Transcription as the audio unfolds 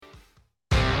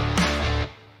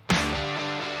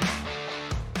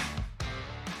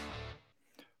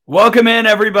Welcome in,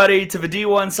 everybody, to the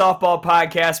D1Softball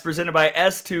Podcast presented by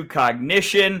S2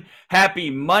 Cognition. Happy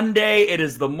Monday. It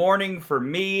is the morning for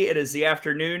me. It is the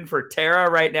afternoon for Tara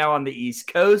right now on the East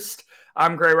Coast.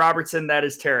 I'm Gray Robertson. That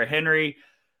is Tara Henry.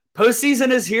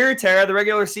 Postseason is here, Tara. The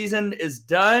regular season is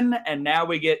done, and now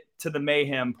we get to the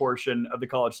mayhem portion of the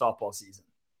college softball season.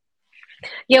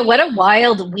 Yeah, what a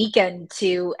wild weekend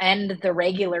to end the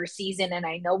regular season, and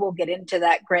I know we'll get into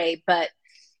that, Gray, but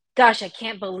gosh, I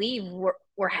can't believe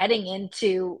we're heading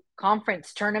into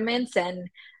conference tournaments and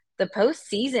the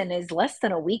postseason is less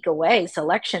than a week away,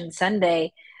 Selection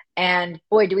Sunday. And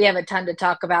boy, do we have a ton to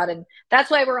talk about. And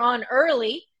that's why we're on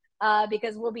early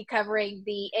because we'll be covering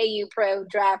the AU Pro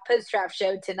Draft post-draft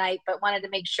show tonight, but wanted to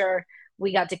make sure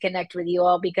we got to connect with you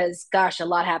all because, gosh, a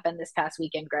lot happened this past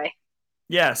weekend, Gray.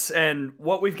 Yes, and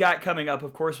what we've got coming up,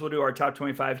 of course, we'll do our top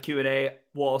 25 Q&A.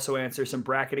 We'll also answer some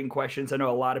bracketing questions. I know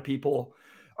a lot of people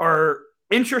are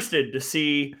interested to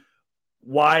see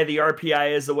why the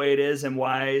RPI is the way it is and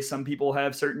why some people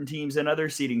have certain teams in other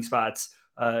seating spots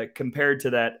compared to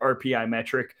that RPI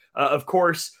metric. Of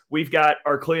course, we've got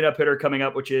our cleanup hitter coming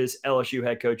up, which is LSU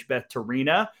head coach Beth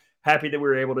Torina. Happy that we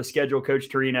were able to schedule Coach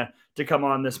Torina to come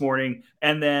on this morning.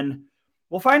 And then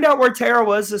we'll find out where Tara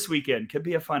was this weekend. Could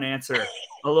be a fun answer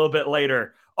a little bit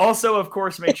later. Also, of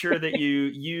course, make sure that you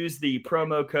use the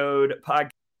promo code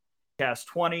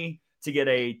podcast20 to get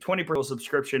a 20%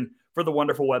 subscription for the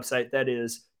wonderful website that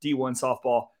is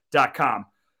D1Softball.com.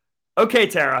 Okay,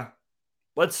 Tara,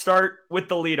 let's start with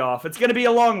the leadoff. It's going to be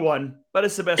a long one, but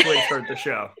it's the best way to start the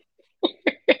show.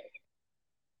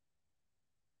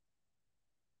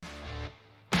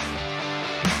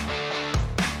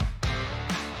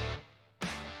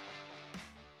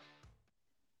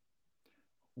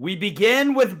 We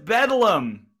begin with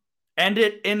Bedlam, and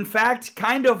it, in fact,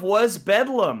 kind of was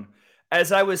Bedlam.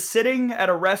 As I was sitting at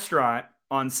a restaurant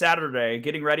on Saturday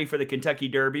getting ready for the Kentucky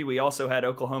Derby, we also had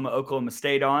Oklahoma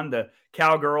State on. The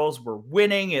Cowgirls were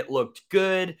winning. It looked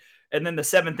good. And then the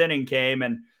seventh inning came.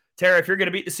 And, Tara, if you're going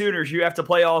to beat the Sooners, you have to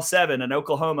play all seven. And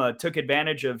Oklahoma took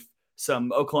advantage of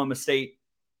some Oklahoma State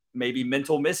maybe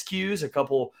mental miscues, a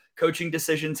couple coaching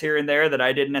decisions here and there that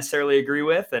I didn't necessarily agree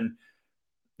with. And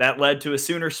that led to a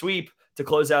Sooner sweep to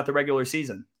close out the regular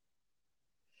season.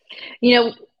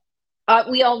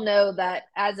 We all know that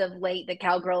as of late, the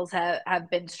Cowgirls have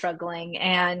been struggling.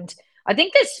 And I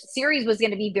think this series was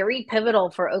going to be very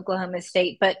pivotal for Oklahoma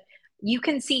State, but you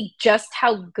can see just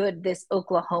how good this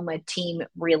Oklahoma team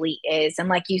really is. And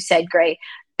like you said, Gray,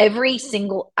 every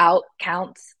single out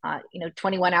counts,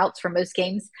 21 outs for most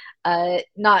games.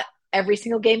 Not every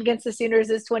single game against the Sooners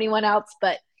is 21 outs,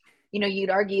 but, you'd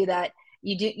argue that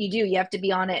you have to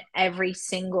be on it every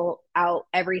single out,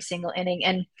 every single inning.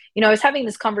 And, I was having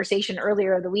this conversation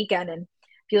earlier of the weekend and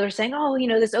people are saying, oh,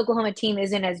 this Oklahoma team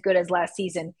isn't as good as last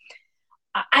season.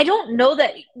 I don't know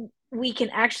that we can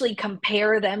actually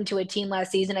compare them to a team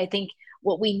last season. I think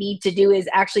what we need to do is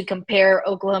actually compare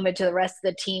Oklahoma to the rest of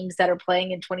the teams that are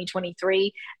playing in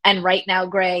 2023. And right now,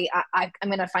 Gray, I'm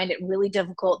going to find it really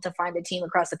difficult to find a team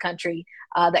across the country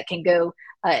that can go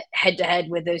head to head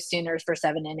with those Sooners for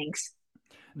 7 innings.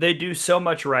 They do so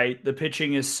much right. The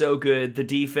pitching is so good. The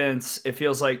defense, it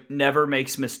feels like, never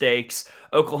makes mistakes.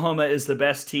 Oklahoma is the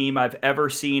best team I've ever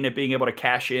seen at being able to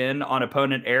cash in on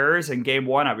opponent errors. In game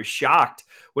one, I was shocked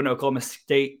when Oklahoma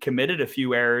State committed a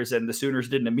few errors and the Sooners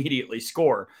didn't immediately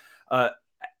score.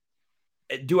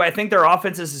 Do I think their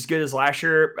offense is as good as last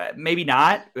year? Maybe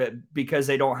not, because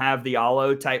they don't have the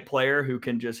Allo type player who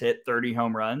can just hit 30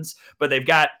 home runs, but they've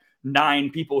got 9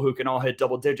 people who can all hit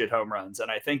double-digit home runs. And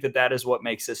I think that is what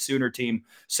makes this Sooner team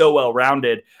so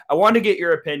well-rounded. I wanted to get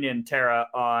your opinion, Tara,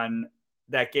 on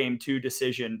that Game 2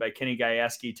 decision by Kenny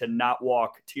Gajewski to not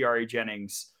walk Tiare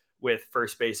Jennings with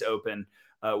first base open.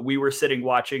 We were sitting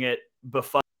watching it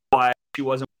before she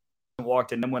wasn't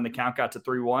walked, and then when the count got to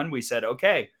 3-1, we said,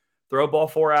 okay, throw ball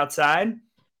 4 outside,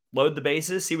 load the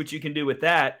bases, see what you can do with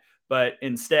that. But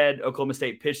instead, Oklahoma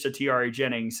State pitched to Tiare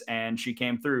Jennings, and she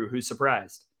came through. Who's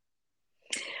surprised?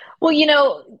 Well,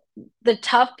 the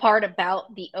tough part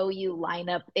about the OU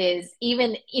lineup is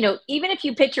even if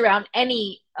you pitch around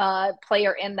any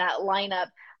player in that lineup,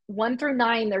 1 through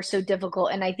 9, they're so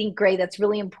difficult. And I think, Gray, that's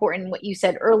really important what you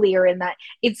said earlier in that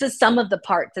it's the sum of the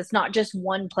parts. It's not just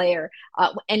one player.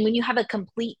 And when you have a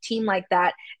complete team like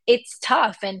that, it's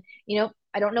tough. And,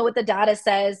 I don't know what the data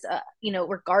says,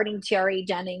 regarding Tiare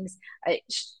Jennings.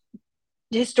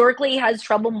 Historically has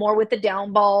trouble more with the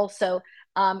down ball. So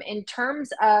in terms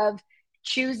of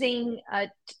choosing,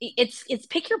 it's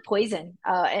pick your poison.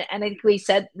 And I think we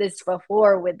said this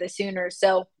before with the Sooners.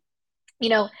 So,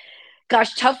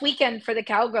 gosh, tough weekend for the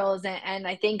Cowgirls. And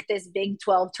I think this Big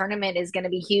 12 tournament is going to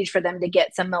be huge for them to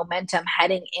get some momentum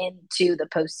heading into the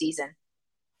postseason.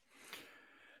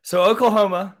 So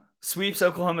Oklahoma sweeps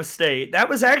Oklahoma State. That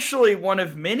was actually one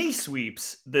of many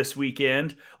sweeps this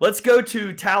weekend. Let's go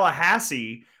to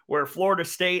Tallahassee, where Florida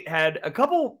State had a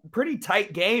couple pretty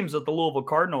tight games with the Louisville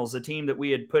Cardinals, a team that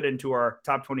we had put into our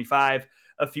top 25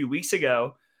 a few weeks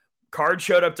ago. Card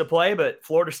showed up to play, but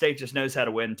Florida State just knows how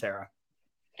to win, Tara.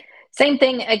 Same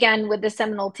thing again with the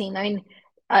Seminole team. I mean,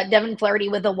 Devin Flaherty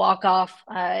with a walk-off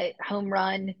home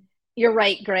run. You're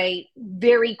right, Gray.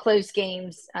 Very close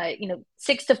games. 6-4,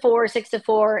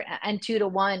 6-4, and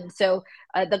 2-1. So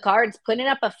the Cards putting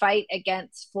up a fight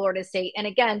against Florida State. And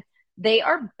again, they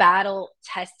are battle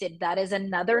tested. That is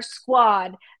another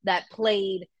squad that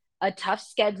played a tough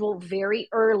schedule very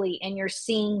early, and you're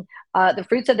seeing the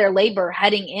fruits of their labor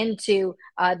heading into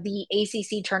the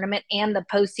ACC tournament and the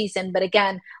postseason. But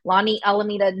again, Lonnie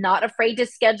Alameda not afraid to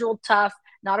schedule tough,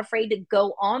 not afraid to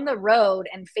go on the road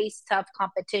and face tough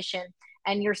competition.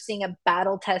 And you're seeing a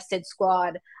battle-tested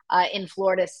squad in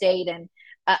Florida State. And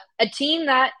a team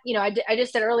that, I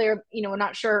just said earlier, we're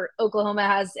not sure Oklahoma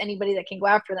has anybody that can go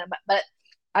after them, but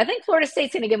I think Florida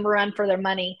State's going to give them a run for their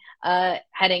money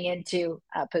heading into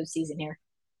postseason here.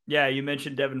 Yeah, you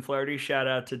mentioned Devin Flaherty. Shout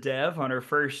out to Dev on her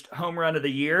first home run of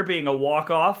the year, being a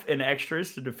walk-off in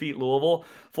extras to defeat Louisville.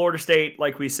 Florida State,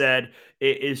 like we said,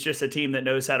 is just a team that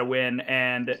knows how to win,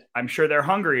 and I'm sure they're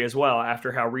hungry as well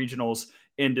after how regionals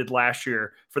ended last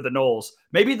year for the Noles.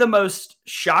 Maybe the most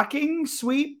shocking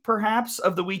sweep, perhaps,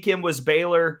 of the weekend was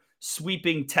Baylor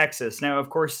sweeping Texas. Now, of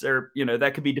course,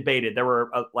 that could be debated. There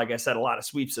were, like I said, a lot of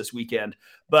sweeps this weekend,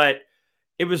 but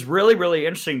it was really, really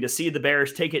interesting to see the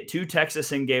Bears take it to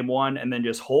Texas in game one and then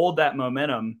just hold that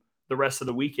momentum the rest of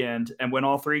the weekend and win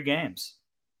all three games.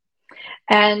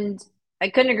 And I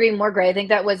couldn't agree more, Gray. I think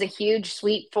that was a huge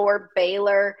sweep for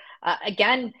Baylor.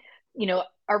 Again,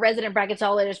 our resident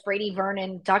bracketologist, Brady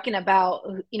Vernon, talking about,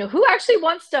 who actually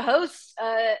wants to host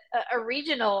a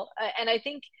regional. And I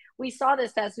think we saw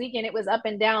this past weekend. It was up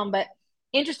and down, but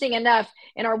interesting enough,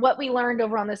 in our What We Learned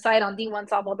over on the site on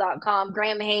D1Softball.com,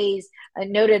 Graham Hayes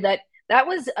noted that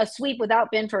was a sweep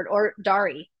without Benford or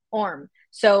Dari Orm.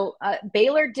 So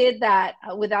Baylor did that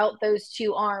without those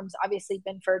two arms. Obviously,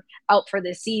 Benford out for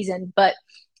this season. But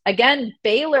again,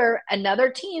 Baylor,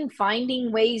 another team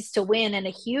finding ways to win, and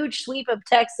a huge sweep of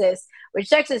Texas, which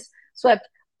Texas swept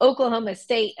Oklahoma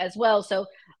State as well. So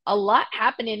a lot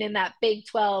happening in that Big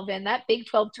 12, and that Big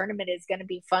 12 tournament is going to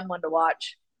be a fun one to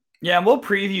watch. Yeah, and we'll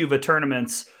preview the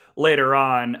tournaments later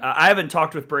on. I haven't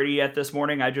talked with Brady yet this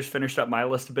morning. I just finished up my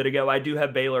list a bit ago. I do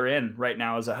have Baylor in right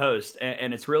now as a host,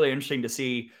 and it's really interesting to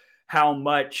see how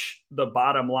much the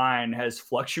bottom line has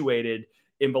fluctuated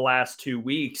in the last 2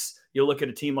 weeks. You'll look at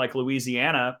a team like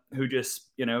Louisiana, who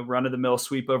just, run-of-the-mill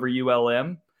sweep over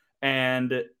ULM,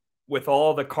 and with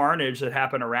all the carnage that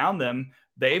happened around them,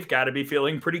 they've got to be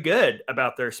feeling pretty good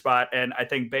about their spot. And I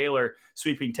think Baylor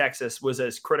sweeping Texas was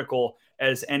as critical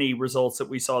as any results that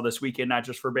we saw this weekend, not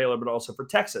just for Baylor, but also for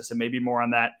Texas. And maybe more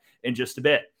on that in just a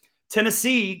bit.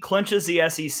 Tennessee clinches the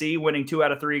SEC, winning 2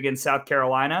 out of 3 against South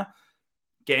Carolina.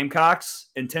 Gamecocks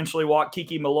intentionally walk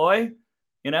Kiki Malloy.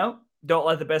 Don't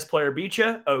let the best player beat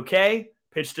you. Okay.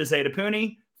 Pitch to Zeta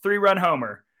Pooney, 3-run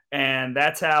homer. And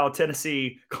that's how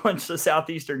Tennessee clinched the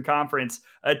Southeastern Conference.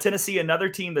 Tennessee, another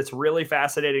team that's really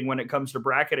fascinating when it comes to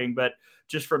bracketing, but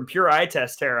just from pure eye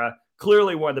test, Tara,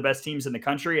 clearly one of the best teams in the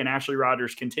country, and Ashley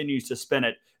Rogers continues to spin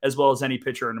it as well as any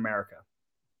pitcher in America.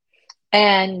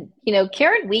 And,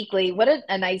 Karen Weekly, what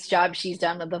a nice job she's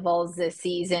done with the Vols this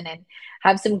season, and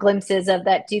have some glimpses of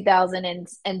that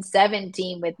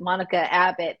 2017 with Monica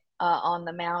Abbott on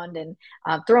the mound, and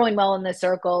throwing well in the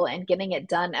circle and getting it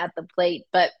done at the plate.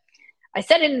 But I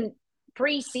said in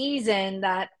preseason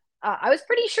that I was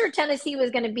pretty sure Tennessee was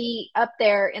going to be up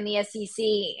there in the SEC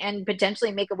and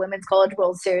potentially make a Women's College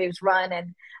World Series run.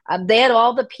 And they had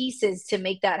all the pieces to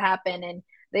make that happen. And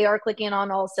they are clicking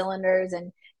on all cylinders.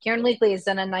 And Karen Weekly has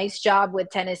done a nice job with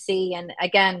Tennessee. And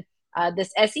again,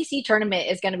 this SEC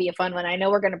tournament is going to be a fun one. I know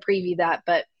we're going to preview that,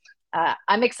 but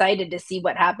I'm excited to see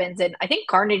what happens. And I think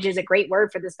carnage is a great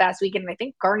word for this past weekend. And I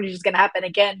think carnage is going to happen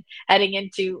again heading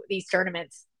into these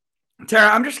tournaments.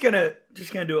 Tara, I'm just gonna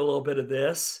do a little bit of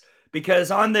this, because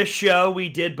on this show we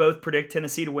did both predict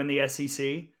Tennessee to win the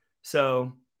SEC.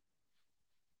 So,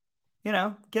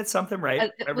 get something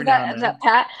right every now and then. Is that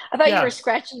pat? I thought you were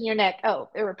scratching your neck. Oh,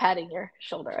 they were patting your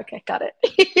shoulder. Okay, got it.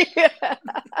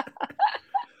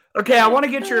 Okay, I want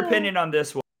to get your opinion on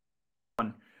this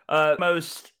one.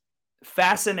 Most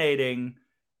fascinating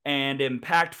and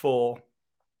impactful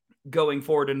going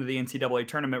forward into the NCAA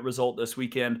tournament result this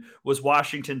weekend was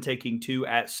Washington taking 2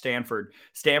 at Stanford.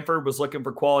 Stanford was looking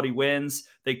for quality wins.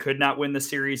 They could not win the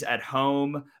series at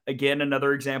home. Again,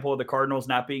 another example of the Cardinals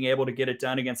not being able to get it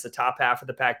done against the top half of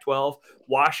the Pac-12.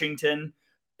 Washington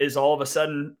is all of a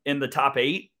sudden in the top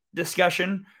 8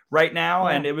 discussion right now.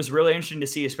 Yeah. And it was really interesting to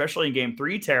see, especially in game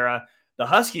 3, Tara, the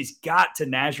Huskies got to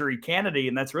Nazare Kennedy,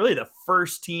 and that's really the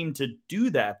first team to do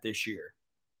that this year.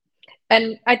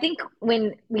 And I think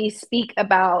when we speak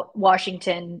about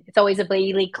Washington, it's always a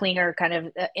Bailey Klinger kind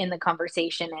of in the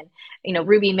conversation, and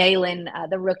Ruby Malin,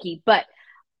 the rookie. But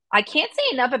I can't say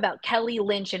enough about Kelly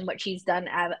Lynch and what she's done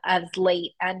as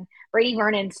late. And Brady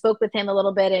Vernon spoke with him a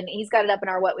little bit, and he's got it up in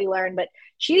our What We Learned. But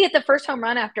she hit the first home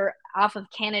run off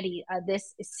of Kennedy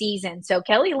this season. So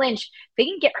Kelly Lynch, if they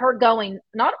can get her going,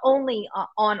 not only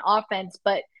on offense,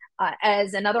 but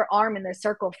as another arm in the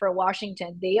circle for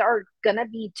Washington, they are going to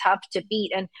be tough to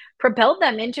beat and propelled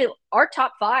them into our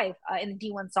top 5 in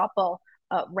the D1Softball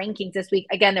rankings this week.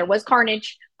 Again, there was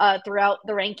carnage throughout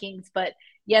the rankings, but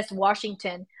yes,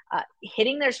 Washington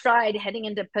hitting their stride heading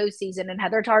into postseason, and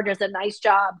Heather Tarr does a nice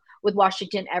job with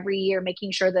Washington every year,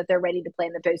 making sure that they're ready to play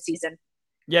in the postseason.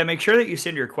 Yeah, make sure that you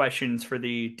send your questions for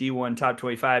the D1 Top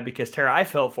 25 because, Tara, I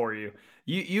felt for you.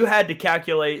 You had to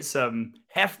calculate some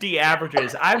hefty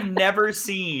averages. I've never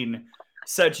seen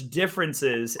such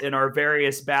differences in our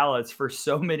various ballots for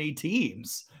so many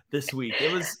teams this week.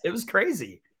 It was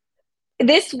crazy.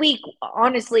 This week,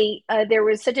 honestly, there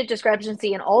was such a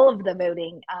discrepancy in all of the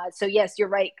voting. So, yes, you're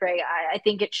right, Gray. I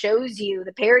think it shows you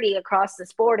the parity across the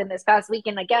sport in this past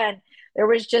weekend. Again, there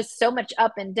was just so much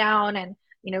up and down and,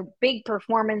 big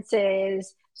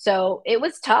performances. So it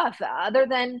was tough. Other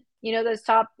than, those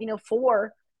top,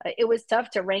 4, it was tough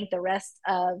to rank the rest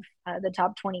of the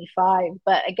top 25.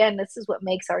 But again, this is what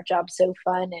makes our job so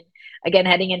fun. And again,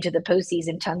 heading into the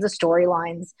postseason, tons of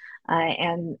storylines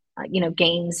and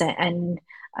games and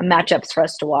matchups for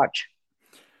us to watch.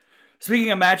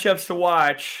 Speaking of matchups to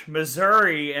watch,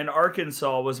 Missouri and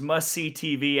Arkansas was must-see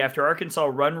TV. After Arkansas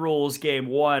run rules game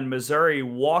 1, Missouri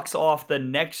walks off the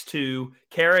next 2,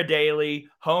 Cara Daly,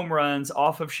 home runs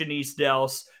off of Shanice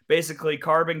Dels, basically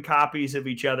carbon copies of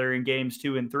each other in games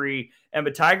 2 and 3. And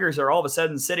the Tigers are all of a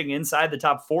sudden sitting inside the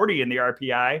top 40 in the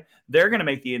RPI. They're going to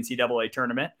make the NCAA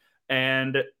tournament.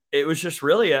 And it was just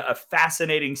really a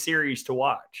fascinating series to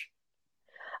watch.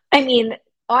 I mean,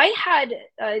 I had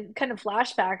kind of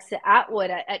flashbacks to Atwood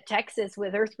at Texas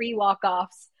with her 3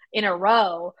 walk-offs in a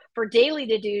row for Daly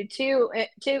to do two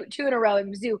in a row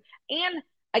in Mizzou. And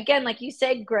again, like you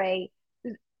said, Gray,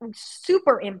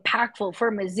 super impactful for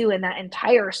Mizzou and that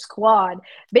entire squad,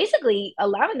 basically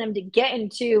allowing them to get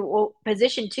into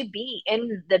position to be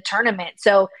in the tournament.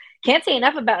 So can't say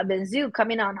enough about Mizzou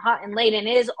coming on hot and late, and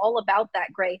it is all about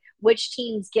that, Gray, which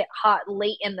teams get hot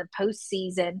late in the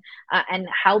postseason and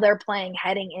how they're playing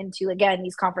heading into, again,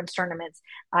 these conference tournaments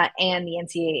and the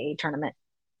NCAA tournament.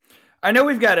 I know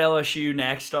we've got LSU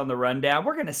next on the rundown.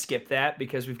 We're going to skip that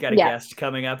because we've got a guest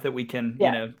coming up that we can,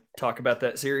 talk about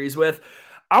that series with.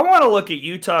 I want to look at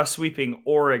Utah sweeping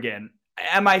Oregon.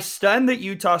 Am I stunned that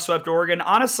Utah swept Oregon?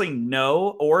 Honestly,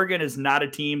 no. Oregon is not a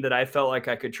team that I felt like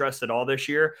I could trust at all this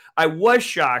year. I was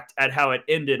shocked at how it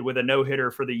ended with a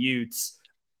no-hitter for the Utes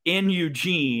in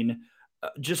Eugene.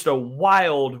 Just a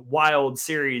wild, wild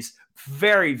series.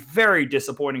 Very, very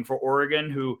disappointing for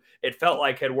Oregon, who it felt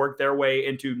like had worked their way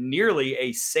into nearly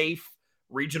a safe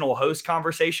regional host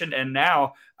conversation. And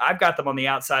now I've got them on the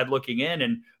outside looking in,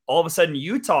 and all of a sudden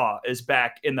Utah is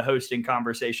back in the hosting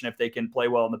conversation if they can play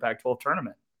well in the Pac-12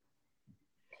 tournament.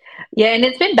 Yeah, and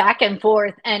it's been back and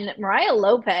forth. And Mariah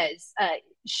Lopez,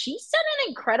 she's done an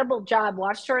incredible job.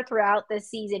 Watched her throughout this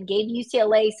season, gave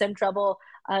UCLA some trouble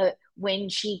when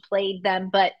she played them.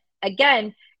 But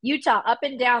again, Utah up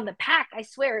and down. The Pac, I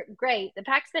swear, great. The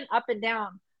Pac's been up and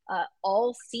down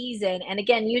all season. And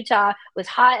again, Utah was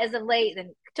hot as of late,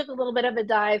 then took a little bit of a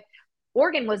dive.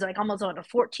 Oregon was like almost on a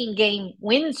 14-game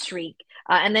win streak.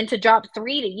 And then to drop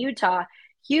 3 to Utah,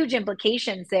 huge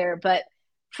implications there. But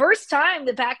first time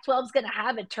the Pac-12 is going to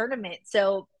have a tournament.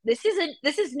 So this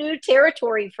is new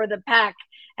territory for the Pac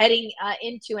heading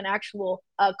into an actual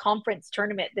conference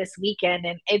tournament this weekend.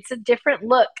 And it's a different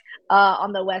look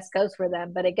on the West Coast for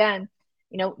them. But again,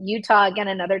 Utah, again,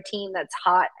 another team that's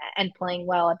hot and playing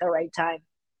well at the right time.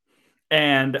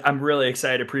 And I'm really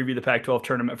excited to preview the Pac-12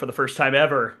 tournament for the first time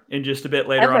ever in just a bit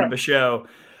later on in the show.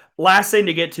 Last thing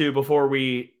to get to before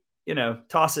we,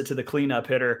 toss it to the cleanup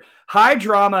hitter. High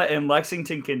drama in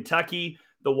Lexington, Kentucky.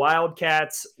 The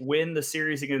Wildcats win the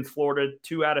series against Florida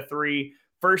 2 out of 3.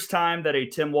 First time that a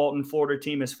Tim Walton Florida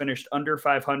team has finished under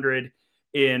 500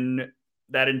 in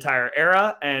that entire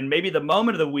era. And maybe the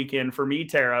moment of the weekend for me,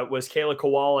 Tara, was Kayla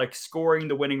Kowalik scoring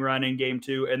the winning run in game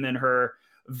 2, and then her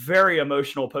very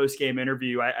emotional post-game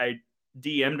interview. I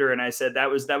DM'd her and I said that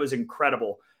was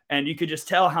incredible. And you could just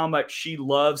tell how much she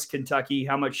loves Kentucky,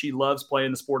 how much she loves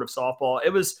playing the sport of softball. It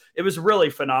was really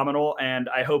phenomenal, and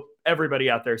I hope everybody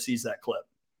out there sees that clip.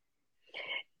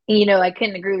 I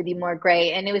couldn't agree with you more,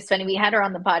 Gray. And it was funny. We had her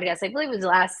on the podcast, I believe it was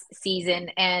last season,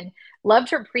 and loved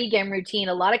her pregame routine.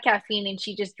 A lot of caffeine, and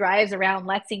she just drives around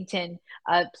Lexington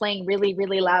playing really,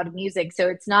 really loud music. So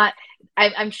it's not,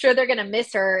 I'm sure they're going to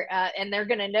miss her, and they're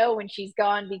going to know when she's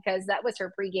gone because that was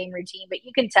her pregame routine. But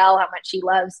you can tell how much she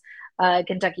loves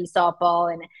Kentucky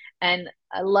softball, and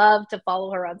I love to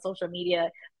follow her on social media.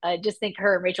 Just think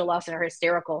her and Rachel Lawson are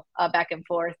hysterical back and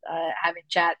forth, having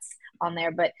chats on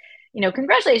there. But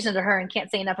congratulations to her, and can't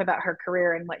say enough about her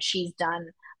career and what she's done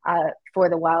for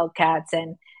the Wildcats.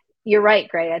 And you're right,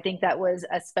 Gray. I think that was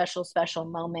a special, special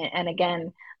moment. And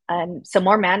again, some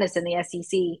more madness in the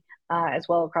SEC as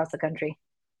well across the country.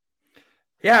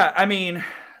 Yeah, I mean,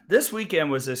 this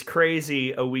weekend was as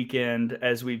crazy a weekend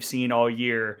as we've seen all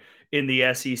year in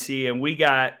the SEC. And we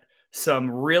got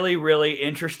some really, really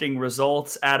interesting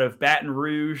results out of Baton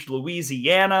Rouge,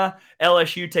 Louisiana,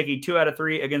 LSU taking 2 out of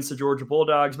 3 against the Georgia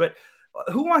Bulldogs. But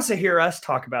who wants to hear us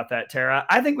talk about that, Tara?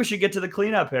 I think we should get to the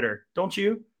cleanup hitter. Don't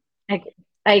you? I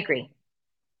agree.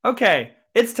 Okay.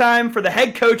 It's time for the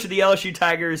head coach of the LSU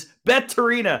Tigers, Beth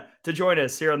Torina, to join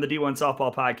us here on the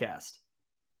D1Softball Podcast.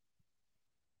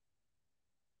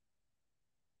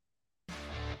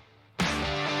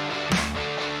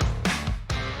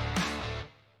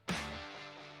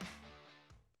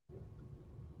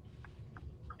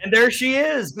 And there she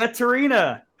is, Beth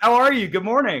Torina. How are you? Good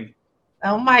morning.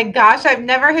 Oh my gosh, I've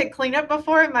never hit cleanup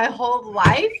before in my whole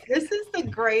life. This is the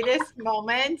greatest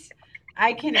moment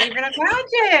I can even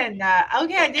imagine.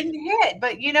 Okay, I didn't hit,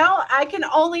 but I can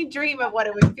only dream of what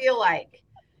it would feel like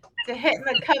to hit in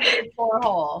the coveted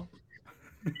 4-hole.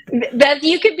 Beth,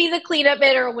 you could be the cleanup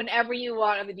hitter whenever you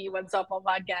want on the D1Softball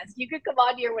Podcast. You could come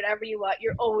on here whenever you want.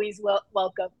 You're always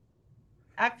welcome.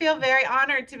 I feel very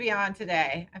honored to be on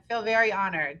today. I feel very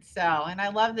honored. And I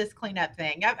love this cleanup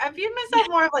thing. I viewed myself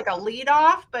more of like a lead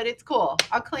off, but it's cool.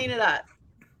 I'll clean it up.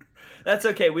 That's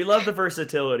okay. We love the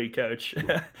versatility, Coach.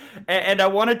 And I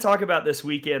want to talk about this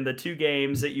weekend, the 2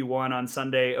 games that you won on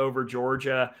Sunday over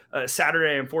Georgia.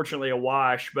 Saturday, unfortunately, a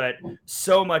wash, but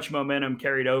so much momentum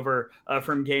carried over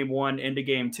from game 1 into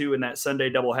game 2 in that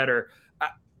Sunday doubleheader.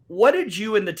 What did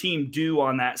you and the team do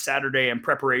on that Saturday in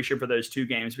preparation for those 2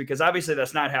 games? Because obviously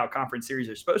that's not how conference series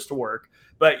are supposed to work,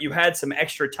 but you had some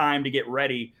extra time to get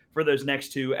ready for those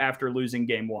next 2 after losing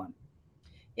game 1.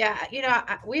 Yeah,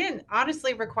 we didn't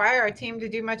honestly require our team to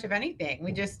do much of anything.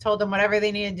 We just told them whatever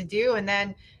they needed to do. And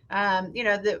then,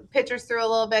 the pitchers threw a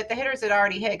little bit. The hitters had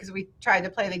already hit because we tried to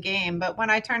play the game. But when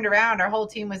I turned around, our whole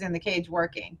team was in the cage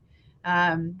working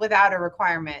without a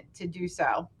requirement to do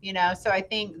so. So I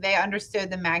think they understood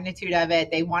the magnitude of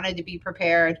it. They wanted to be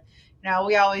prepared.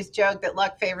 We always joke that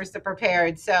luck favors the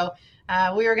prepared. So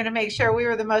we were going to make sure we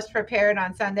were the most prepared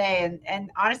on Sunday. And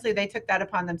honestly, they took that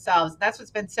upon themselves. That's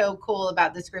what's been so cool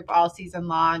about this group all season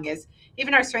long is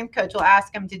even our strength coach will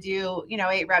ask them to do,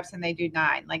 8 reps and they do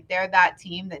 9. Like they're that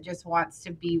team that just wants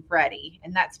to be ready.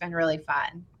 And that's been really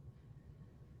fun.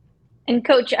 And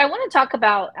Coach, I want to talk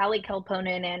about Allie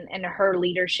Kelponen and her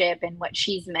leadership and what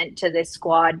she's meant to this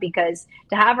squad, because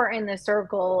to have her in the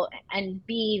circle and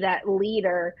be that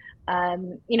leader, I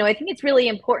think it's really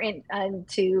important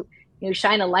to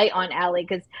shine a light on Allie,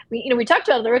 because we talked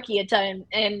about the rookie a ton,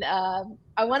 and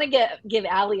I want to give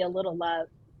Allie a little love.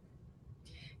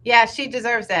 Yeah, she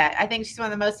deserves it. I think she's one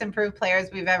of the most improved players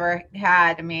we've ever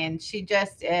had. I mean, she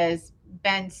just is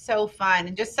been so fun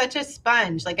and just such a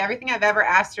sponge. Like everything I've ever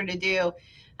asked her to do,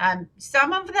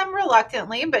 some of them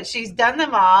reluctantly, but she's done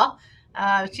them all.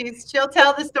 She'll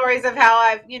tell the stories of how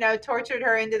I've tortured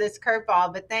her into this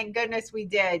curveball, but thank goodness we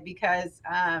did, because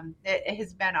it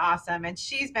has been awesome and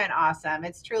she's been awesome.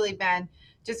 It's truly been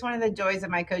just one of the joys of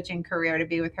my coaching career to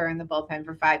be with her in the bullpen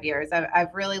for 5 years.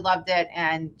 I've really loved it,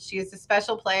 and she is a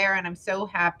special player, and I'm so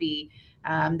happy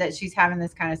that she's having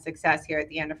this kind of success here at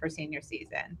the end of her senior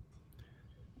season.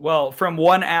 Well, from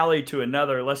one alley to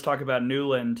another, let's talk about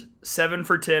Newland. 7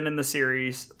 for 10 in the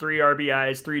series, 3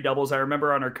 RBIs, 3 doubles. I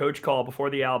remember on our coach call before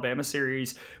the Alabama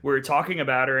series, we were talking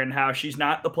about her and how she's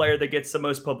not the player that gets the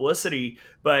most publicity,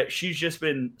 but she's just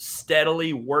been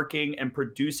steadily working and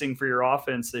producing for your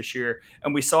offense this year.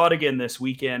 And we saw it again this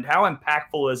weekend. How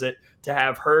impactful is it to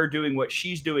have her doing what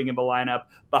she's doing in the lineup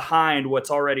behind what's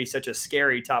already such a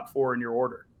scary top 4 in your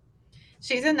order?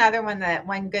 she's another one that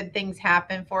when good things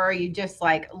happen for her, you just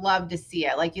like love to see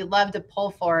it. Like you love to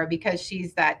pull for her because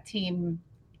she's that team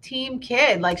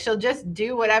kid. Like she'll just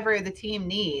do whatever the team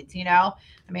needs, you know?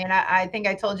 I mean, I think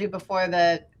I told you before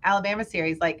the Alabama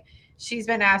series, like she's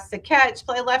been asked to catch,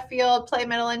 play left field, play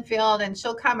middle infield, and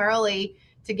she'll come early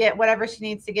to get whatever she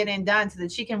needs to get in done so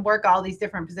that she can work all these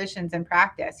different positions in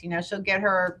practice. You know, she'll get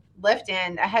her lift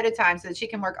in ahead of time so that she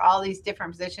can work all these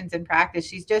different positions in practice.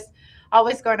 She's just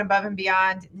always going above and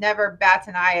beyond, never bats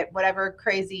an eye at whatever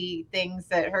crazy things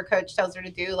that her coach tells her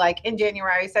to do. Like in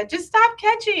January, he said, just stop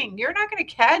catching. You're not going to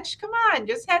catch. Come on,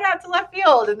 just head out to left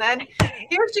field. And then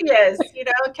here she is, you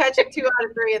know, catching 2 out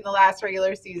of 3 in the last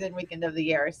regular season weekend of the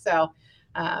year. So,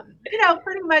 you know,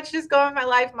 pretty much just going my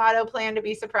life motto, plan to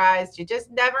be surprised. You just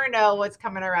never know what's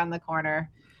coming around the corner.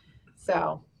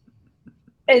 So.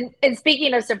 And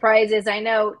speaking of surprises, I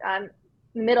know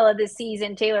middle of the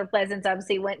season, Taylor Pleasance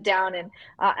obviously went down, and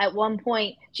at one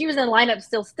point she was in the lineup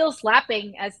still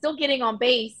slapping, still getting on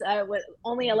base,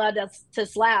 only allowed to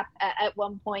slap at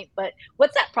one point. But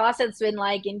what's that process been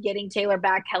like in getting Taylor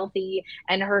back healthy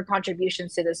and her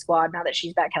contributions to the squad now that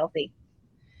she's back healthy?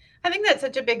 I think that's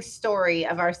such a big story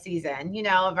of our season, you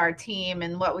know, of our team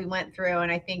and what we went through.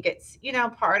 And I think it's, you know,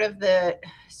 part of the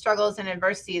struggles and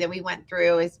adversity that we went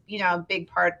through is, you know, a big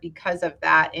part because of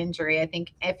that injury. I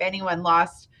think if anyone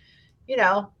lost, you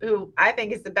know, who I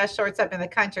think is the best shortstop in the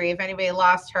country, if anybody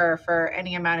lost her for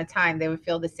any amount of time, they would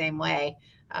feel the same way.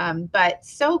 But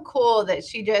so cool that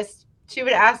she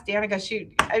would ask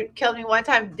Danica, it killed me one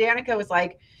time. Danica was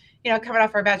like, you know, coming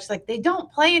off our bench, like, they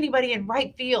don't play anybody in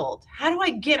right field. How do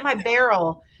I get my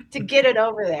barrel to get it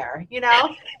over there? You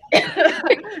know?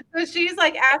 So she's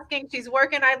like asking, she's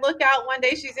working. I look out one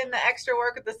day, she's in the extra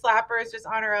work with the slappers just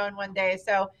on her own one day.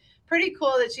 So pretty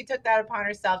cool that she took that upon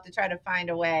herself to try to find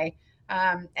a way.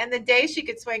 And the day she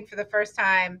could swing for the first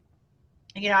time,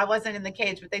 you know, I wasn't in the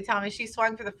cage, but they tell me she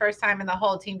swung for the first time and the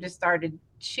whole team just started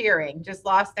cheering, just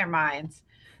lost their minds.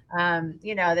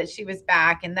 You know, that she was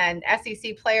back. And then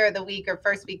SEC Player of the Week or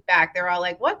first week back, they're all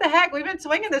like, what the heck? We've been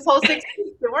swinging this whole 6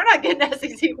 weeks and we're not getting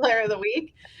SEC Player of the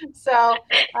Week. So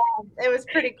it was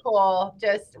pretty cool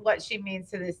just what she means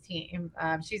to this team.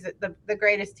 She's the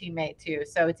greatest teammate too.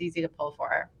 So it's easy to pull for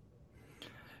her.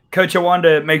 Coach, I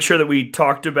wanted to make sure that we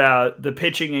talked about the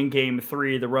pitching in Game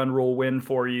 3, the run rule win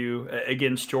for you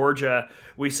against Georgia.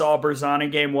 We saw Berzon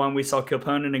in Game 1, we saw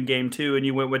Koponen in Game 2, and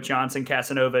you went with Johnson,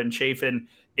 Casanova, and Chafin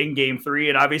in Game 3,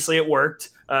 and obviously it worked,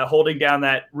 holding down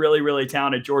that really, really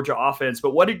talented Georgia offense.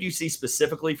 But what did you see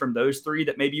specifically from those 3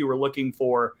 that maybe you were looking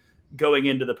for going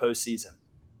into the postseason?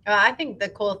 I think the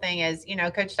cool thing is, you know,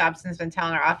 Coach Dobson's been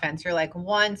telling our offense, you're like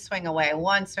one swing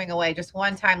away, just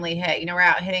one timely hit. You know, we're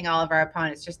out hitting all of our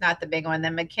opponents, just not the big one.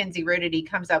 Then Mackenzie Rudity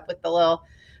comes up with the little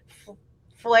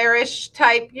flare-ish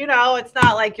type, you know, it's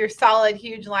not like your solid,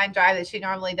 huge line drive that she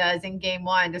normally does in Game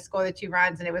 1 to score the 2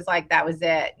 runs. And it was like, that was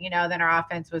it. You know, then our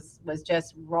offense was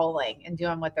just rolling and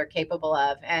doing what they're capable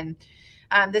of. And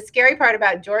the scary part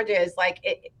about Georgia is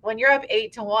like when you're up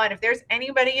 8-1, if there's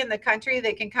anybody in the country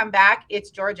that can come back,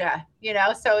 it's Georgia, you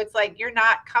know? So it's like, you're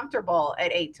not comfortable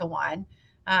at 8-1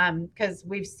 because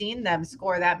we've seen them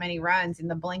score that many runs in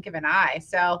the blink of an eye.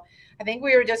 So I think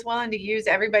we were just willing to use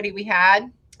everybody we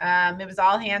had. It was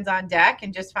all hands on deck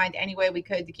and just find any way we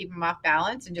could to keep them off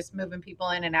balance and just moving people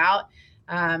in and out.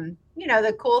 You know,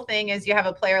 the cool thing is you have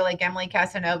a player like Emily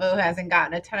Casanova who hasn't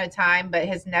gotten a ton of time, but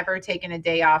has never taken a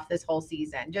day off this whole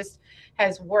season, just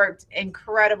has worked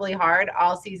incredibly hard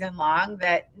all season long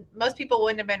that most people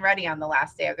wouldn't have been ready on the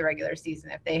last day of the regular season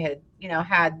if they had, you know,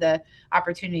 had the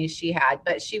opportunities she had,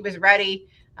 but she was ready.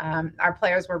 Our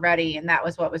players were ready. And that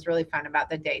was what was really fun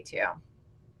about the day too.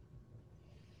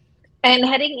 And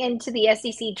heading into the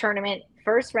SEC tournament,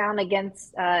 first round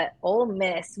against Ole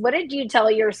Miss, what did you tell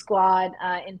your squad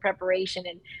in preparation?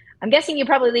 And I'm guessing you're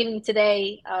probably leaving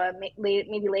today,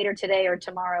 maybe later today or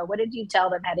tomorrow. What did you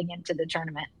tell them heading into the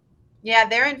tournament? Yeah,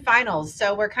 they're in finals.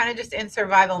 So we're kind of just in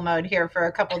survival mode here for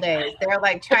a couple days. They're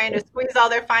like trying to squeeze all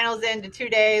their finals into 2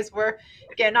 days. We're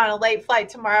getting on a late flight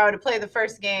tomorrow to play the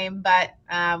first game, but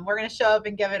we're going to show up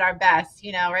and give it our best.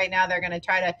 You know, right now they're going to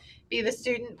try to be the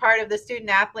student part of the student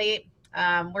athlete.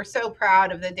 We're so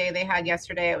proud of the day they had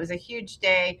yesterday. It was a huge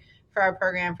day for our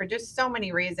program for just so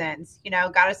many reasons, you know,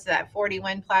 got us to that 40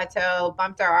 win plateau,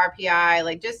 bumped our RPI,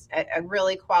 like just a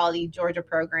really quality Georgia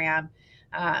program,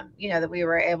 you know, that we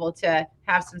were able to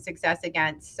have some success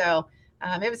against. So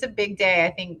it was a big day.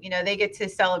 I think, you know, they get to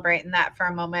celebrate in that for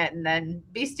a moment and then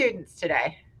be students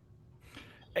today.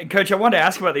 And Coach, I wanted to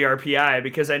ask about the RPI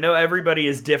because I know everybody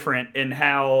is different in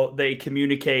how they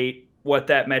communicate what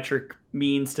that metric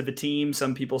means to the team.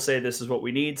 Some people say this is what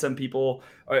we need. Some people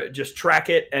just track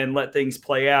it and let things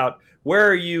play out. Where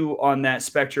are you on that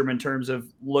spectrum in terms of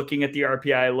looking at the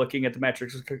RPI, looking at the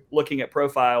metrics, looking at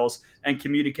profiles, and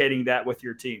communicating that with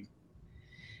your team?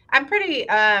 I'm pretty,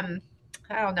 I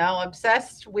don't know,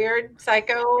 obsessed, weird,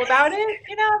 psycho about it.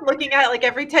 Looking at it like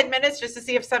every 10 minutes just to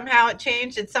see if somehow it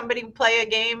changed. Did somebody play a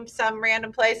game some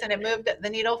random place and it moved the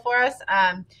needle for us?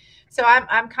 So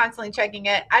I'm constantly checking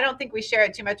it. I don't think we share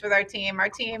it too much with our team. Our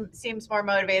team seems more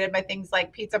motivated by things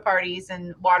like pizza parties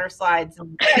and water slides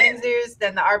and petting zoos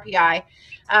than the RPI.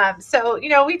 So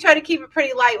we try to keep it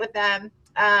pretty light with them.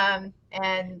 And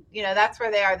that's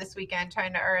where they are this weekend,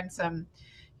 trying to earn some,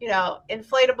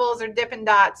 inflatables or Dippin'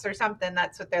 Dots or something.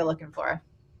 That's what they're looking for.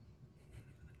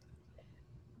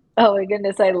 Oh my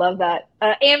goodness, I love that.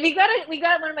 And we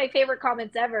got one of my favorite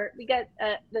comments ever. We got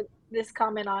this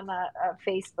comment on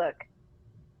Facebook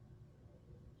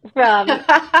from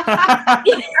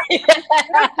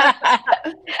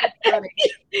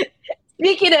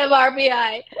speaking of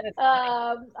RBI.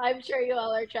 I'm sure you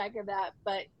all are tracking that,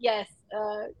 but yes,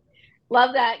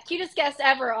 love that. Cutest guest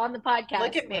ever on the podcast.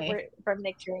 Look at me. From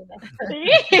Nick Torina.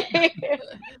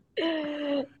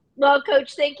 Well,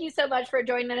 Coach, thank you so much for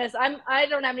joining us. I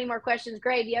don't have any more questions.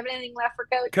 Gray, do you have anything left for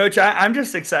Coach? Coach, I'm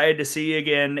just excited to see you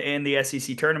again in the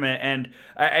SEC tournament. And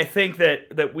I think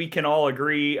that we can all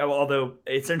agree, although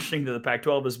it's interesting that the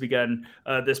Pac-12 has begun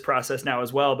this process now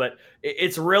as well, but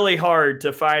it's really hard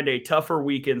to find a tougher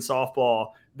week in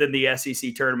softball than the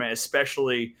SEC tournament,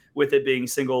 especially with it being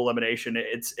single elimination.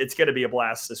 It's going to be a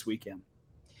blast this weekend.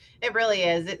 It really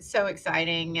is. It's so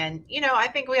exciting. And, I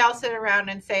think we all sit around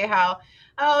and say how,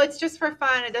 oh, it's just for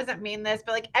fun. It doesn't mean this,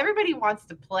 but like everybody wants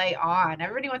to play on.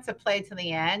 Everybody wants to play to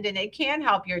the end, and it can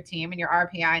help your team and your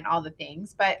RPI and all the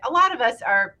things. But a lot of us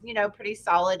are, pretty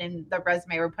solid in the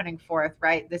resume we're putting forth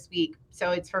right this week.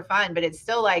 So it's for fun, but it's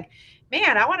still like,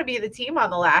 man, I want to be the team on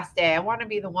the last day. I want to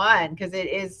be the one, because it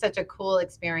is such a cool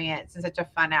experience and such a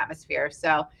fun atmosphere.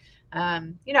 So,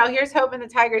 here's hoping the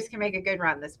Tigers can make a good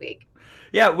run this week.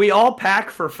 Yeah, we all pack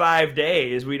for 5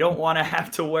 days. We don't want to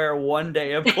have to wear one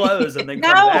day of clothes and then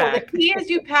come back. The key is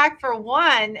you pack for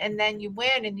one and then you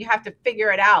win and you have to figure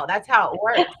it out. That's how it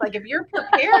works. Like if you're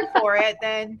prepared for it,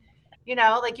 then, you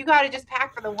got to just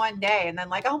pack for the one day and then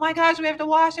like, oh my gosh, we have to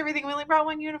wash everything. We only brought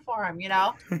one uniform,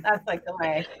 That's like the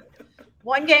way.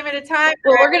 One game at a time.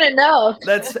 Well, we're gonna know.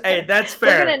 That's fair.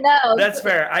 We're gonna know. That's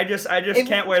fair. I just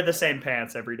can't wear the same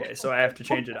pants every day, so I have to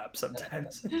change it up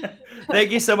sometimes.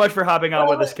 Thank you so much for hopping on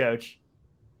with us, Coach.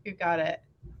 You got it.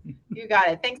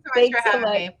 Thanks so much for having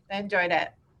me. I enjoyed it.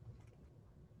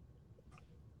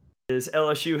 Is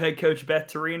LSU head coach Beth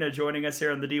Torina joining us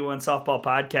here on the D1Softball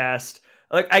Podcast.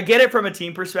 Look, I get it from a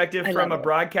team perspective. From a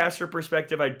broadcaster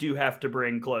perspective, I do have to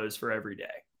bring clothes for every day.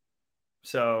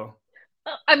 So.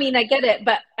 I mean, I get it,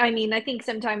 but I think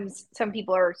sometimes some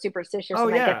people are superstitious,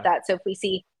 and I get that. So if we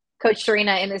see Coach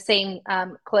Torina in the same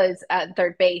clothes at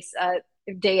third base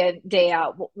day in, day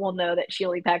out, we'll know that she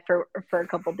only packed for a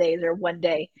couple days or one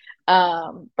day.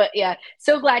 But yeah,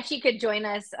 so glad she could join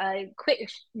us.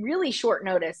 Quick, really short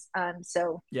notice.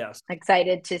 So yes,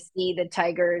 excited to see the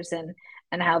Tigers and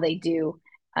how they do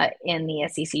in the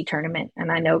SEC tournament.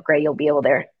 And I know, Gray, you'll be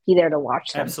there to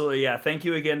watch them. Absolutely, yeah. Thank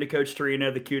you again to Coach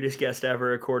Torina, the cutest guest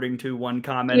ever, according to one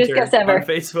commenter on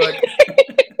Facebook.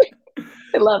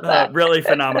 I love that. Really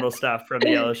phenomenal stuff from the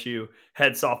LSU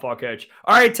head softball coach.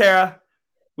 All right, Tara,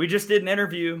 we just did an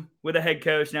interview with a head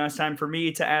coach. Now it's time for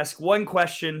me to ask one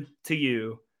question to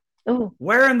you. Ooh.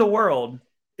 Where in the world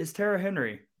is Tara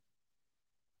Henry?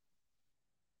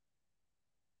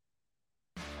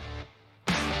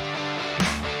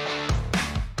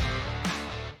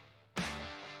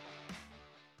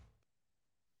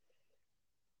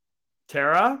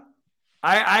 Tara,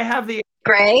 I have the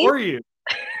Gray for you.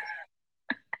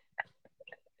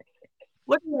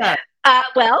 Look at that.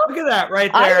 Look at that right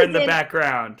there in the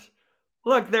background.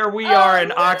 Look, there we are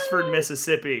in Oxford,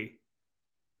 Mississippi.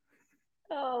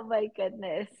 Oh my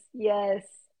goodness. Yes.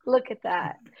 Look at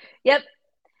that. Yep.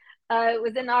 It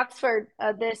was in Oxford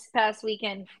this past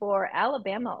weekend for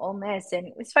Alabama Ole Miss. And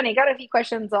it was funny. I got a few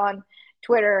questions on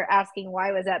Twitter asking why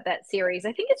I was at that series.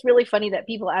 I think it's really funny that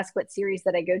people ask what series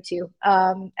that I go to.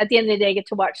 At the end of the day, I get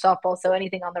to watch softball, so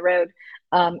anything on the road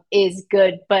is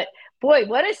good. But boy,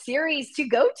 what a series to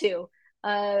go to.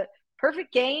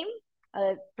 Perfect game,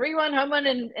 3-run home run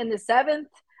in the seventh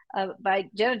by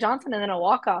Jenna Johnson, and then a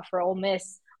walk-off for Ole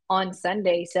Miss on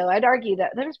Sunday. So I'd argue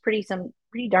that there was some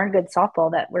pretty darn good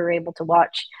softball that we were able to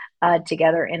watch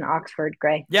together in Oxford,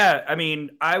 Gray. Yeah, I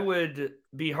mean, I would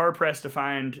be hard-pressed to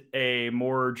find a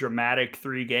more dramatic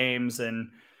 3 games. And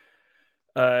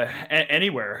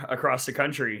anywhere across the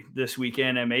country this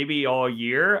weekend and maybe all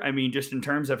year. I mean, just in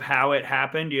terms of how it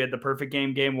happened, you had the perfect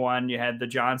game one. You had the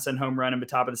Johnson home run in the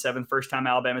top of the seventh. First time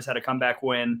Alabama's had a comeback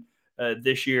win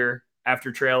this year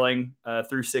after trailing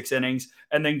through 6 innings.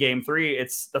 And then game three,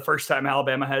 it's the first time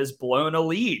Alabama has blown a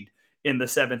lead in the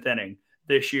 7th inning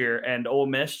this year. And Ole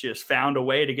Miss just found a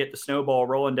way to get the snowball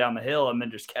rolling down the hill and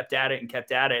then just kept at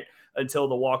it until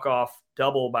the walk-off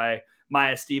double by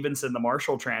Maya Stevenson, the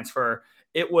Marshall transfer.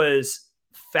 It was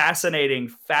fascinating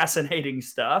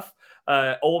stuff.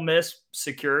 Ole Miss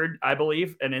secured, I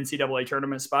believe, an NCAA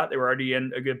tournament spot. They were already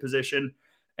in a good position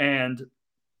and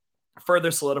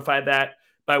further solidified that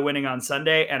by winning on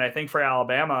Sunday. And I think for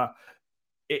Alabama,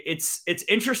 it's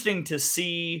interesting to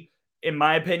see, in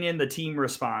my opinion, the team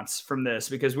response from this,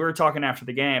 because we were talking after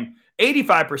the game,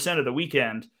 85% of the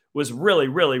weekend was really,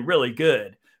 really, really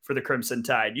good for the Crimson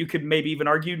Tide. You could maybe even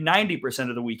argue 90%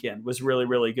 of the weekend was really,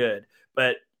 really good.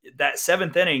 But that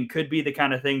 7th inning could be the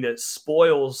kind of thing that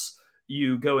spoils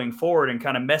you going forward and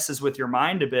kind of messes with your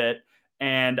mind a bit.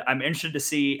 And I'm interested to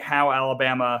see how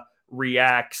Alabama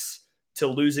reacts to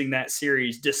losing that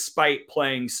series despite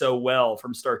playing so well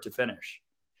from start to finish.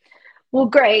 Well,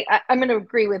 great. I'm going to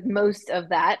agree with most of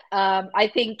that.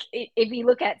 I think if you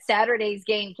look at Saturday's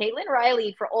game, Caitlin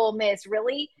Riley for Ole Miss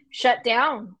really shut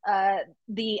down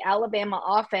the Alabama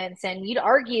offense. And you'd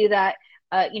argue that,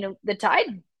 the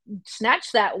Tide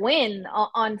snatched that win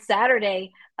on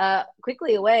Saturday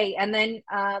quickly away. And then,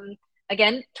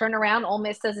 again, turn around, Ole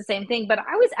Miss does the same thing. But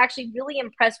I was actually really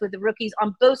impressed with the rookies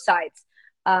on both sides.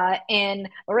 And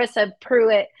Larissa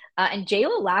Pruitt and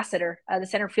Jayla Lassiter, the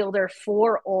center fielder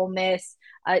for Ole Miss,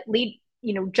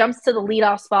 jumps to the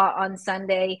leadoff spot on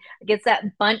Sunday, gets that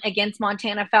bunt against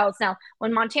Montana Fouts. Now,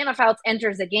 when Montana Fouts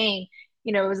enters the game,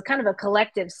 it was kind of a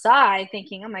collective sigh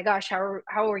thinking, oh my gosh, how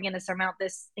are we going to surmount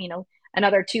this,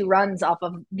 another 2 runs off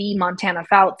of the Montana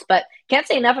Fouts. But can't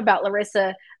say enough about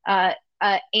Larissa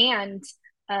and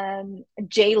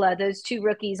Jayla, those 2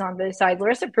 rookies on both sides.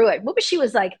 Larissa Pruitt, what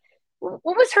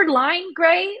was her line,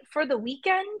 Gray, for the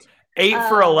weekend? 8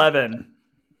 for 11.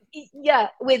 Yeah,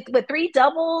 with 3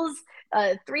 doubles,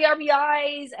 3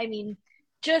 RBIs. I mean,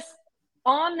 just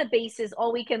on the bases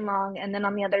all weekend long. And then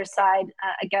on the other side,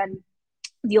 again,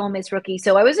 the Ole Miss rookie.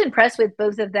 So I was impressed with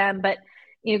both of them. But,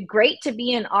 great to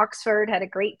be in Oxford, had a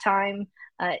great time,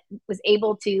 was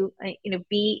able to,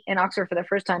 be in Oxford for the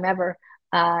first time ever.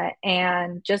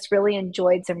 And just really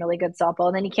enjoyed some really good softball.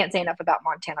 And then you can't say enough about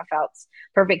Montana Fouts.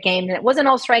 Perfect game. And it wasn't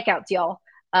all strikeouts, y'all.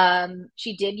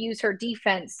 She did use her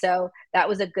defense, so that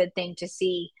was a good thing to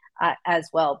see as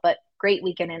well. But great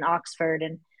weekend in Oxford,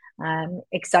 and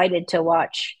excited to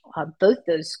watch both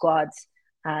those squads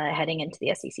heading into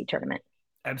the SEC tournament.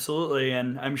 Absolutely.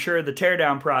 And I'm sure the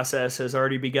teardown process has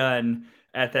already begun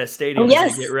at that stadium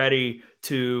as they get ready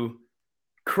to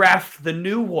craft the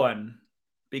new one.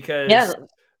 Because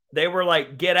they were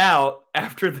like, get out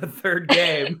after the 3rd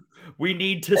game. We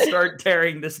need to start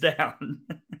tearing this down.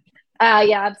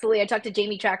 Yeah, absolutely. I talked to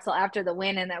Jamie Traxel after the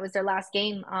win, and that was their last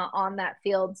game on that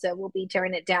field. So we'll be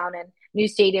tearing it down, and new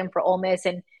stadium for Ole Miss.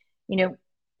 And,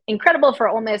 incredible for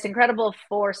Ole Miss, incredible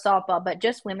for softball, but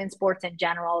just women's sports in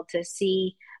general, to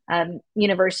see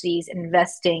universities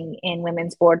investing in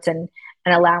women's sports and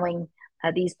allowing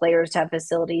these players to have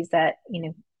facilities that,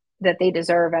 that they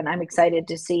deserve. And I'm excited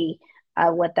to see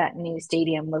what that new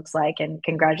stadium looks like. And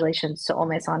congratulations to Ole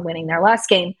Miss on winning their last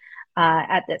game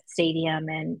at that stadium,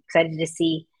 and excited to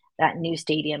see that new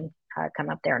stadium come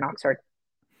up there in Oxford.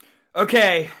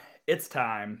 Okay, it's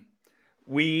time.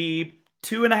 We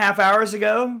 3.5 hours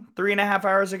ago,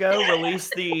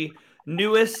 released the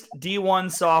newest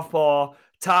D1Softball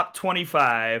Top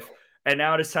 25. And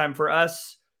now it is time for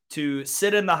us to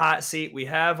sit in the hot seat. We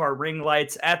have our ring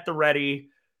lights at the ready.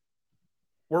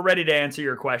 We're ready to answer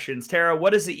your questions. Tara,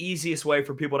 what is the easiest way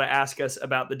for people to ask us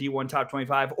about the D1 Top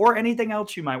 25 or anything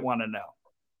else you might want to know?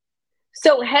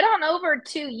 So head on over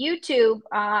to YouTube.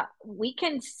 We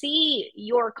can see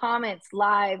your comments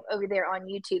live over there on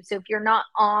YouTube. So if you're not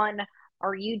on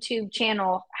our YouTube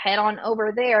channel, head on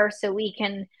over there so we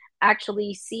can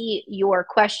actually see your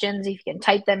questions. If you can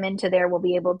type them into there, we'll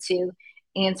be able to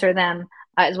answer them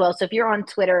as well. So if you're on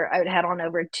Twitter, I would head on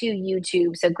over to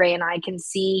YouTube so Gray and I can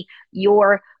see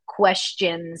your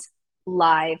questions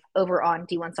live over on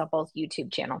D1Softball's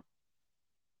YouTube channel.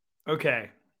 Okay.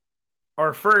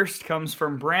 Our first comes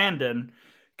from Brandon.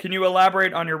 Can you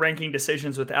elaborate on your ranking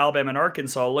decisions with Alabama and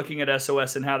Arkansas? Looking at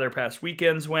SOS and how their past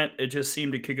weekends went, it just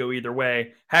seemed it could go either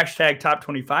way. Hashtag top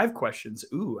 25 questions.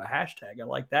 Ooh, a hashtag. I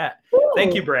like that. Ooh.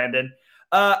 Thank you, Brandon.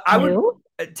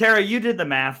 Tara, you did the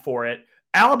math for it.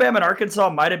 Alabama and Arkansas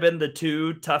might have been the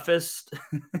two toughest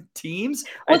teams.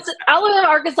 Well, it's Alabama,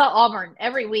 Arkansas, Auburn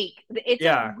every week. It's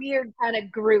a weird kind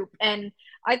of group. And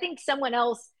I think someone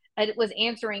else was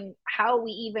answering how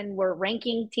we even were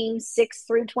ranking teams 6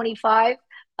 through 25.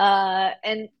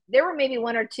 And there were maybe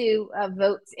one or two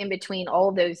votes in between all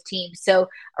of those teams. So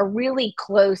a really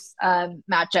close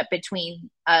matchup between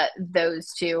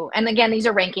those two. And again, these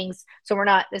are rankings. So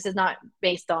this is not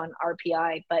based on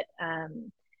RPI, but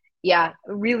yeah,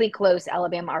 really close.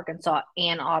 Alabama, Arkansas,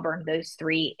 and Auburn, those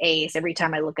 3 A's. Every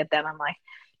time I look at them, I'm like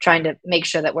trying to make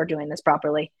sure that we're doing this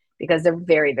properly because they're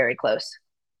very, very close.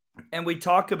 And we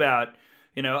talk about,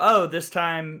 oh, this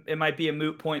time it might be a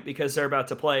moot point because they're about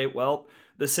to play. Well,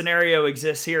 the scenario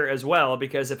exists here as well,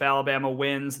 because if Alabama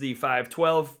wins the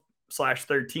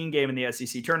 5-12/13 game in the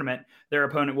SEC tournament, their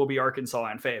opponent will be Arkansas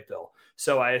and Fayetteville.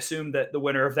 So I assume that the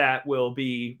winner of that will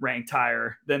be ranked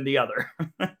higher than the other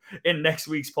in next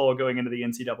week's poll going into the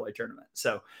NCAA tournament.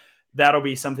 So that'll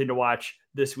be something to watch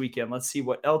this weekend. Let's see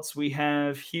what else we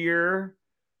have here.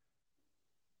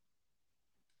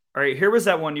 All right, here was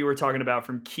that one you were talking about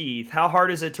from Keith. How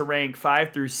hard is it to rank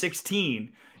 5 through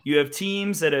 16? You have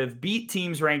teams that have beat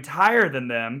teams ranked higher than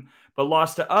them, but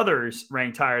lost to others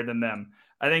ranked higher than them.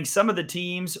 I think some of the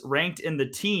teams ranked in the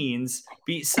teens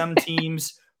beat some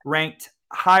teams ranked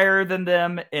higher than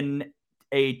them in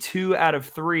a 2 out of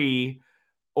 3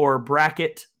 or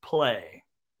bracket play.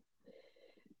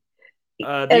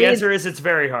 The answer is it's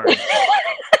very hard.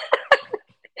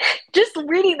 Just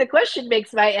reading the question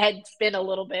makes my head spin a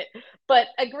little bit, but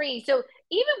agree. So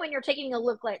even when you're taking a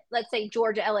look, like let's say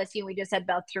Georgia LSU, we just had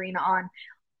Beth Torina on.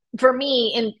 For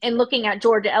me, in looking at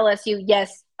Georgia LSU,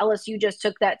 yes, LSU just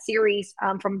took that series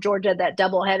from Georgia, that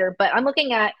doubleheader, but I'm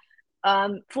looking at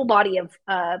full body of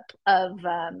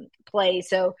play.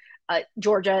 So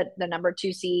Georgia, the number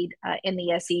 2 seed in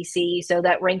the SEC, so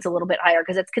that ranks a little bit higher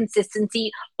because it's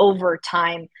consistency over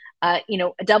time. A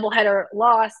doubleheader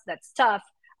loss, that's tough.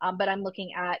 But I'm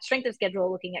looking at strength of schedule,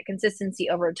 looking at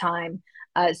consistency over time.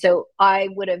 So I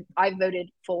voted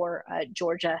for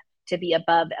Georgia to be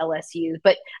above LSU.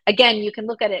 But again, you can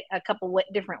look at it a couple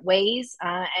different ways.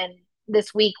 And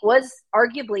this week was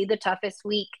arguably the toughest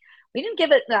week. We didn't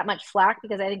give it that much flack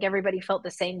because I think everybody felt the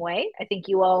same way. I think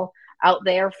you all out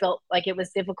there felt like it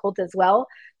was difficult as well.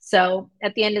 So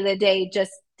at the end of the day,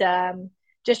 just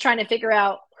trying to figure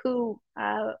out who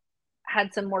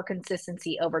had some more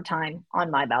consistency over time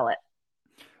on my ballot.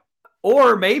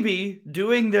 Or maybe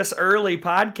doing this early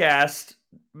podcast,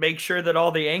 make sure that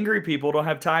all the angry people don't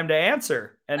have time to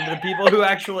answer and the people who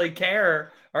actually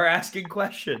care are asking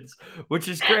questions, which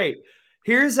is great.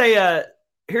 Here's a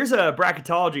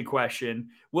bracketology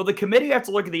question. Will the committee have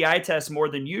to look at the eye test more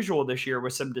than usual this year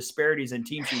with some disparities in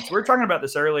team sheets? We were talking about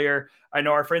this earlier. I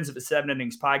know our friends at the 7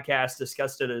 Innings podcast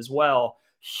discussed it as well.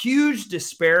 Huge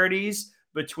disparities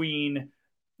between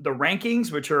the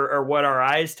rankings, which are what our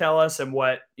eyes tell us and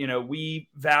what we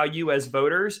value as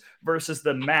voters, versus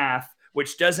the math,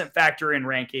 which doesn't factor in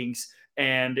rankings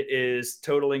and is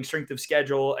totaling strength of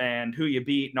schedule and who you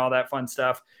beat and all that fun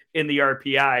stuff in the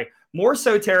RPI. More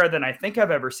so, Tara, than I think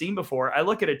I've ever seen before. I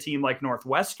look at a team like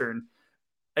Northwestern,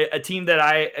 a team that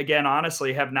I, again,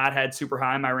 honestly have not had super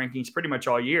high in my rankings pretty much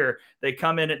all year. They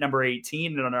come in at number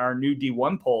 18 in our new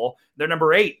D1 poll. They're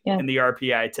number 8 in the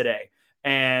RPI today.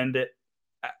 And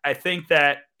I think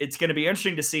that it's going to be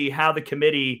interesting to see how the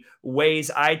committee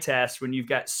weighs eye tests when you've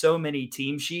got so many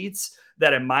team sheets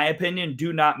that, in my opinion,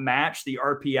 do not match the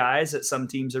RPIs that some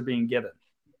teams are being given.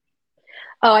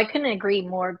 Oh, I couldn't agree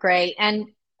more, Gray. And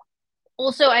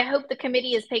also, I hope the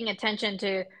committee is paying attention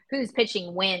to who's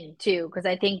pitching when, too, because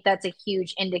I think that's a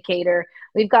huge indicator.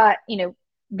 We've got,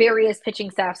 various pitching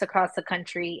staffs across the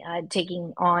country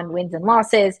taking on wins and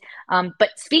losses. But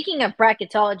speaking of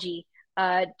bracketology,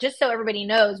 just so everybody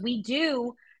knows, we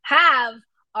do have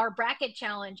our bracket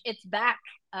challenge. It's back.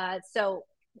 So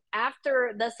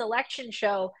after the selection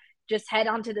show, just head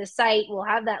onto the site. We'll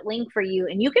have that link for you,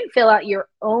 and you can fill out your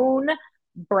own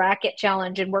bracket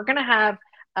challenge. And we're going to have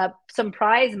some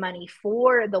prize money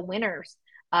for the winners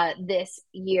this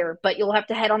year. But you'll have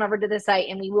to head on over to the site,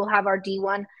 and we will have our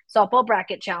D1 Softball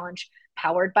Bracket Challenge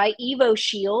powered by Evo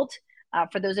Shield.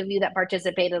 For those of you that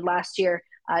participated last year,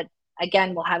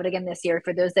 again, we'll have it again this year.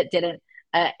 For those that didn't,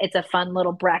 it's a fun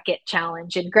little bracket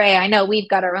challenge. And Gray, I know we've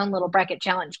got our own little bracket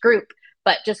challenge group,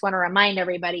 but just want to remind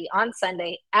everybody on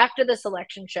Sunday after the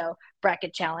selection show,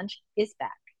 bracket challenge is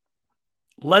back.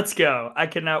 Let's go. I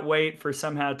cannot wait for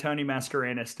somehow Tony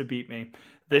Mascarenas to beat me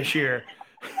this year.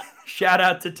 Shout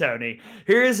out to Tony.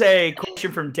 Here's a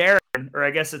question from Darren, or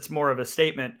I guess it's more of a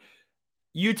statement.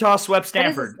 Utah swept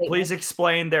Stanford. Please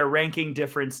explain their ranking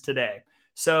difference today.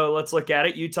 So let's look at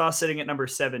it. Utah sitting at number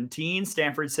 17,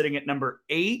 Stanford sitting at number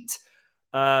 8.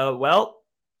 Well,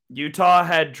 Utah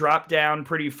had dropped down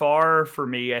pretty far for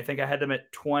me. I think I had them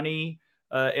at 20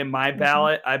 in my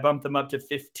ballot. I bumped them up to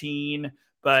 15,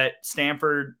 but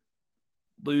Stanford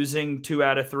losing 2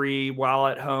 out of 3 while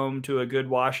at home to a good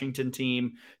Washington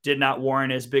team did not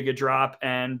warrant as big a drop.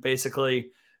 And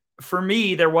basically, for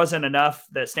me, there wasn't enough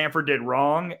that Stanford did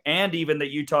wrong and even that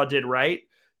Utah did right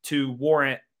to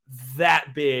warrant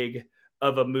that big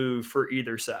of a move for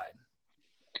either side.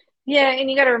 Yeah, and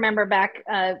you got to remember back,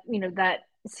 that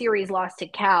series loss to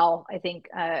Cal, I think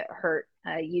hurt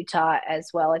Utah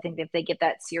as well. I think if they get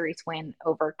that series win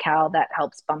over Cal, that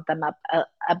helps bump them up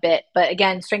a bit. But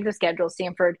again, strength of schedule,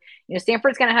 Stanford's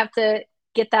going to have to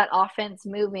get that offense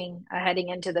moving heading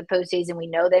into the postseason. We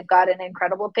know they've got an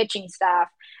incredible pitching staff,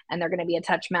 and they're going to be a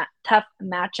tough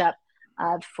matchup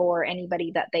for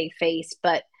anybody that they face.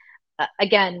 But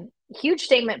again, huge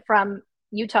statement from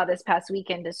Utah this past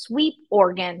weekend to sweep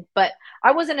Oregon, but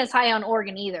I wasn't as high on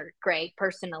Oregon either, Gray,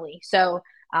 personally. So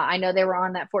I know they were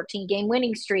on that 14-game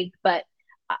winning streak, but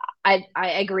I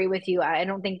agree with you. I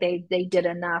don't think they did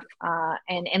enough.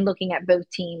 And looking at both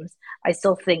teams, I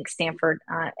still think Stanford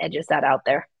edges that out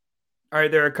there. All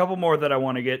right, there are a couple more that I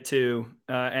want to get to.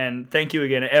 And thank you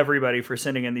again, everybody, for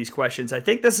sending in these questions. I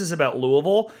think this is about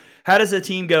Louisville. How does a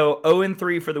team go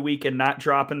 0-3 for the week and not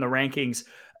drop in the rankings?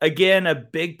 Again, a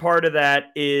big part of that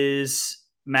is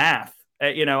math.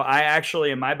 I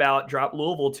actually, in my ballot, dropped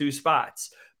Louisville 2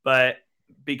 spots. But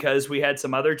because we had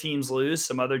some other teams lose,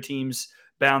 some other teams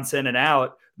bounce in and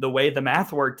out, the way the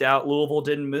math worked out, Louisville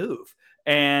didn't move.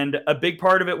 And a big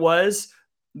part of it was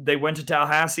they went to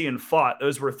Tallahassee and fought.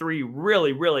 Those were 3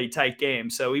 really, really tight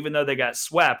games. So even though they got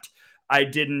swept, I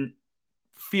didn't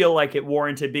feel like it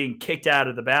warranted being kicked out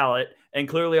of the ballot. And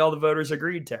clearly all the voters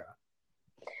agreed, Tara.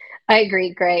 I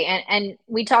agree, Gray. And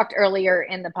we talked earlier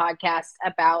in the podcast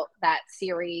about that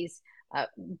series,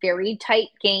 very tight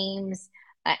games.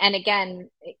 And again,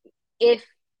 if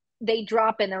they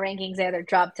drop in the rankings, they either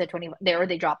drop to 20 or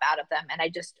they drop out of them. And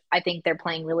I think they're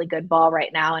playing really good ball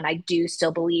right now. And I do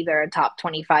still believe they're a top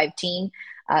 25 team,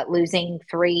 losing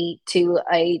 3 to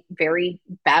a very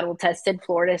battle-tested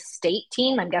Florida State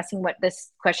team. I'm guessing what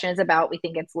this question is about. We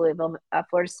think it's Louisville,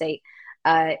 Florida State.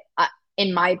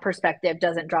 In my perspective,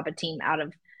 doesn't drop a team out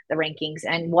of the rankings.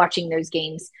 And watching those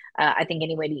games, I think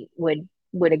anybody would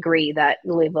agree that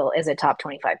Louisville is a top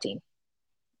 25 team.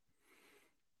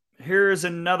 Here's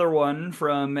another one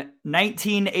from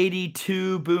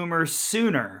 1982 Boomer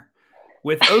Sooner.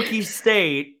 With Okie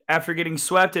State, after getting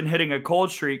swept and hitting a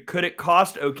cold streak, could it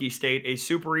cost Okie State a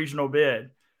super regional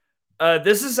bid?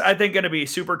 This is, I think, going to be a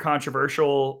super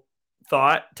controversial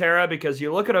thought, Tara, because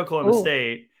you look at Oklahoma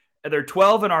State, they're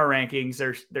 12 in our rankings.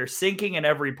 They're sinking in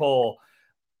every poll.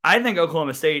 I think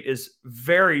Oklahoma State is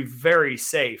very, very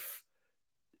safe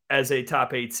as a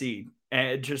top 8 seed.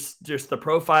 And just the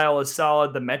profile is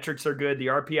solid. The metrics are good. The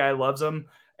RPI loves them.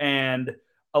 And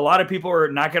a lot of people are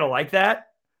not going to like that,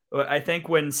 I think,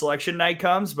 when selection night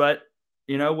comes. But,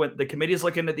 when the committee is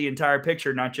looking at the entire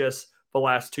picture, not just the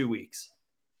last 2 weeks.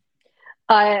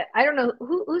 I don't know.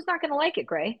 Who's not going to like it,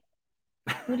 Gray?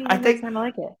 Who do you think is going to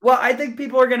like it? Well, I think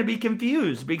people are going to be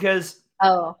confused because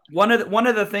one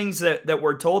of the things that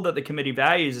we're told that the committee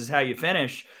values is how you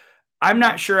finish. I'm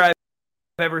not sure I've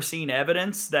ever seen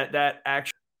evidence that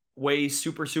actually weighs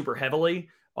super, super heavily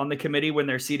on the committee when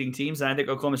they're seeding teams. And I think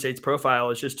Oklahoma State's profile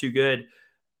is just too good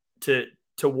to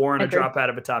warrant a drop out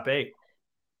of a top 8.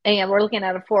 And we're looking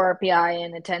at a 4 RPI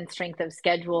and a 10 strength of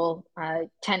schedule,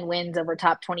 10 wins over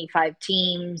top 25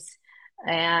 teams.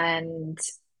 And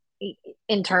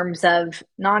in terms of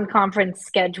non-conference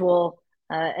schedule,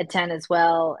 a 10 as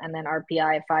well, and then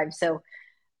RPI of 5. So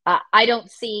I don't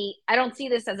see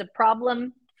this as a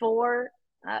problem for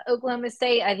Oklahoma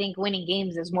State. I think winning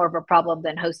games is more of a problem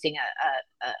than hosting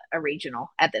a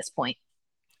regional at this point.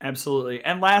 Absolutely.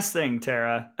 And last thing,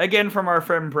 Tara, again from our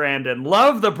friend Brandon,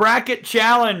 love the bracket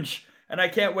challenge. And I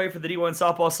can't wait for the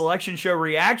D1Softball Selection Show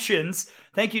reactions.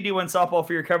 Thank you, D1Softball,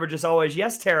 for your coverage as always.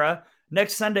 Yes, Tara,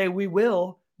 next Sunday we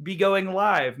will be going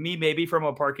live. Me, maybe from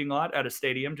a parking lot at a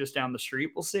stadium just down the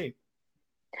street. We'll see.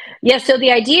 Yeah, so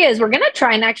the idea is we're going to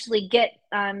try and actually get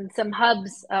some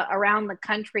hubs around the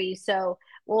country. So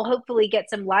we'll hopefully get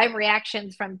some live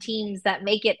reactions from teams that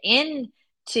make it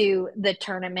into the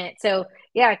tournament. So,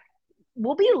 yeah,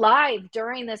 we'll be live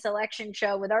during the selection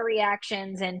show with our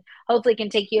reactions and hopefully can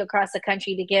take you across the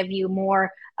country to give you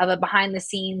more of a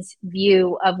behind-the-scenes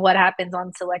view of what happens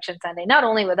on Selection Sunday, not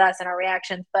only with us and our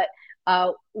reactions, but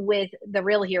with the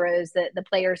real heroes, the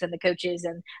players and the coaches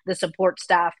and the support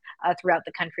staff throughout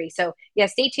the country. So yeah,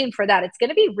 stay tuned for that. It's going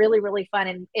to be really, really fun,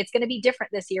 and it's going to be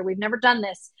different this year. We've never done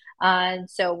this.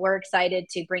 So we're excited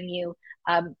to bring you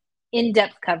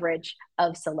in-depth coverage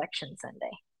of Selection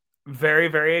Sunday. Very,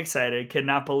 very excited.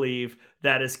 Cannot believe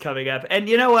that is coming up. And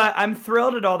you know what? I'm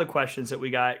thrilled at all the questions that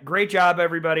we got. Great job,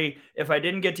 everybody. If I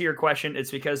didn't get to your question, it's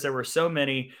because there were so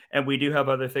many, and we do have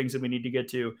other things that we need to get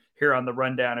to here on the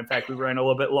rundown. In fact, we ran a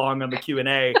little bit long on the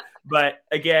Q&A. But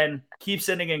again, keep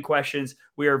sending in questions.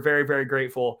 We are very, very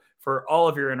grateful for all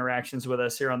of your interactions with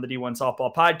us here on the D1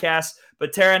 Softball Podcast.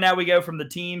 But Tara, now we go from the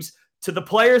teams to the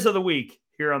players of the week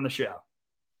here on the show.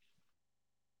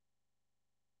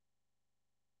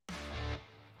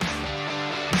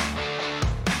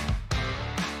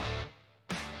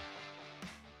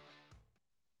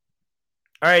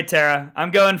 All right, Tara, I'm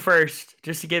going first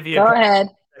just to give you Go ahead.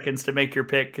 Seconds to make your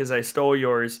pick because I stole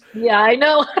yours. Yeah, I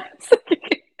know.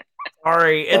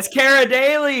 Sorry, it's Cara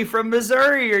Daly from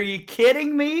Missouri. Are you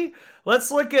kidding me?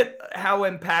 Let's look at how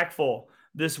impactful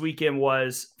this weekend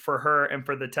was for her and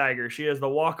for the Tigers. She has the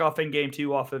walk-off in Game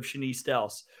 2 off of Shanice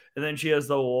Dels. And then she has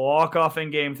the walk-off in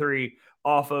Game 3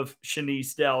 off of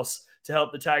Shanice Dels to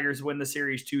help the Tigers win the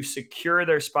series to secure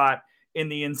their spot in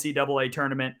the NCAA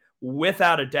tournament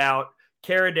without a doubt.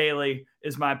 Cara Daly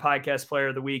is my podcast player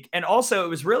of the week. And also, it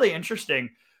was really interesting.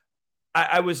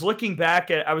 I was looking back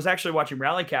at, I was actually watching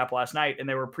Rally Cap last night, and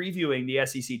they were previewing the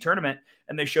SEC tournament,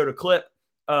 and they showed a clip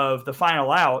of the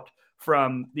final out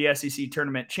from the SEC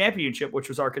tournament championship, which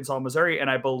was Arkansas, Missouri. And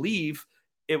I believe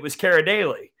it was Cara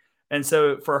Daly. And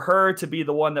so for her to be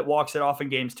the one that walks it off in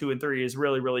games 2 and 3 is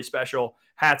really, really special.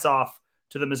 Hats off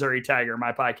to the Missouri Tiger,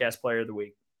 my podcast player of the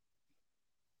week.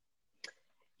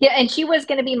 Yeah, and she was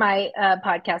going to be my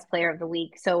podcast player of the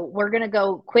week. So we're going to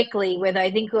go quickly with,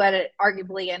 I think, who had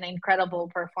arguably an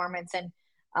incredible performance. And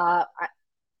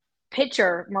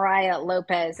pitcher Mariah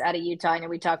Lopez out of Utah. I know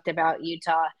we talked about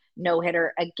Utah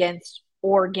no-hitter against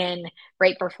Oregon.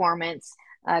 Great performance.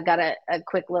 Got a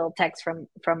quick little text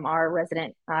from our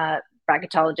resident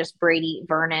bracketologist, Brady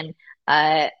Vernon,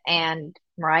 and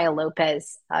Mariah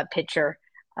Lopez,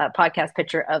 podcast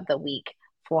pitcher of the week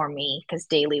for me, because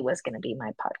Daly was going to be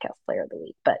my podcast player of the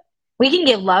week. But we can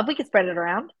give love. We can spread it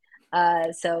around.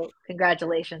 So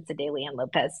congratulations to Daly and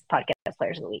Lopez, podcast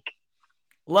players of the week.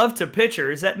 Love to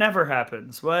pitchers. That never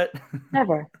happens. What?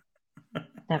 Never.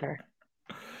 Never.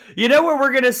 You know where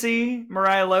we're going to see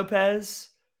Mariah Lopez?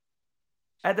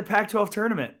 At the Pac-12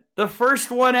 tournament. The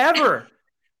first one ever.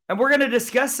 And we're going to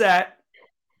discuss that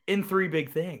in 3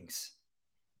 big things.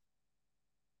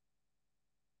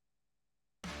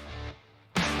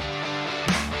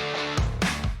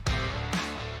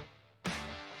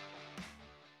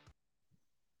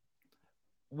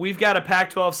 We've got a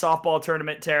Pac-12 softball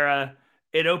tournament, Tara.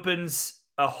 It opens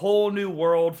a whole new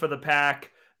world for the Pac.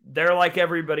 They're like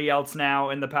everybody else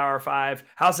now in the Power 5.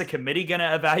 How's the committee going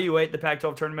to evaluate the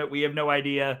Pac-12 tournament? We have no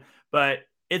idea, but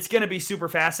it's going to be super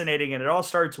fascinating. And it all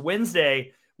starts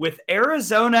Wednesday with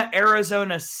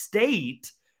Arizona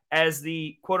State as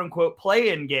the quote-unquote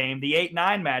play-in game, the 8-9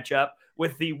 matchup,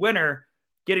 with the winner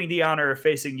getting the honor of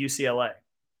facing UCLA.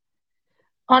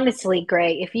 Honestly,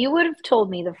 Gray, if you would have told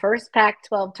me the first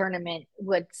Pac-12 tournament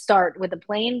would start with a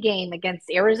play-in game against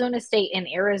Arizona State in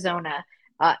Arizona,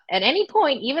 at any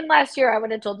point, even last year, I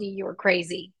would have told you were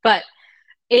crazy. But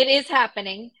it is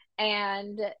happening,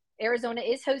 and Arizona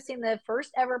is hosting the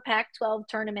first ever Pac-12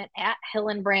 tournament at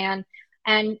Hillenbrand.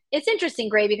 And it's interesting,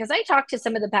 Gray, because I talked to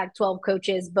some of the Pac-12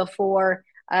 coaches before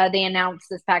they announced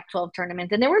this Pac-12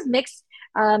 tournament, and there was mixed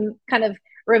kind of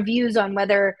reviews on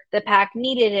whether the Pac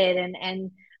needed it,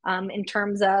 and in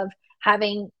terms of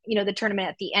having, the tournament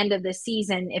at the end of the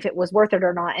season, if it was worth it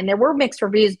or not. And there were mixed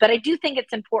reviews, but I do think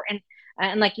it's important.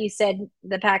 And like you said,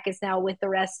 the Pac is now with the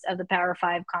rest of the Power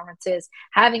 5 conferences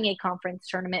having a conference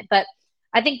tournament. But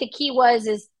I think the key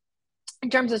is in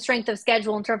terms of strength of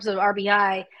schedule, in terms of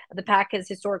RBI, the Pac has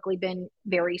historically been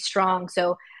very strong.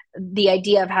 So the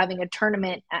idea of having a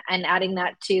tournament and adding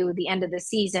that to the end of the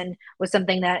season was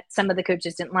something that some of the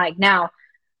coaches didn't like. Now,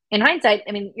 in hindsight,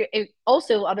 I mean,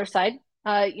 also other side,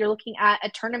 you're looking at a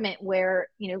tournament where,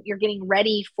 you're getting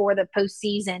ready for the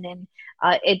postseason, and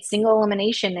it's single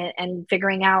elimination and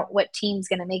figuring out what team's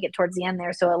going to make it towards the end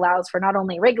there. So it allows for not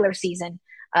only regular season,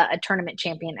 a tournament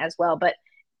champion as well. But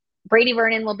Brady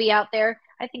Vernon will be out there.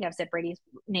 I think I've said Brady's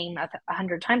name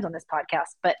 100 times on this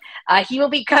podcast, but he will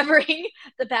be covering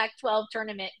the Pac-12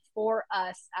 tournament for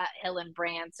us at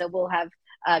Hillenbrand. So we'll have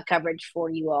coverage for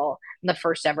you all in the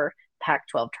first ever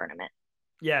Pac-12 tournament.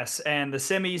 Yes, and the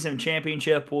semis and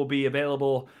championship will be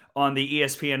available on the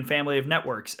ESPN family of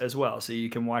networks as well. So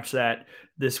you can watch that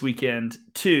this weekend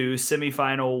too.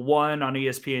 Semifinal 1 on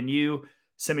ESPNU,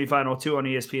 semifinal 2 on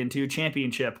ESPN2,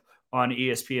 championship on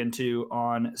ESPN2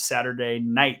 on Saturday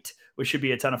night, which should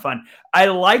be a ton of fun. I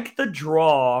like the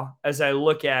draw as I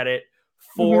look at it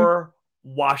for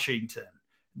Washington.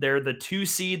 They're the 2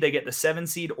 seed. They get the 7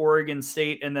 seed Oregon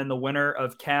State, and then the winner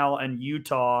of Cal and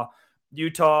Utah.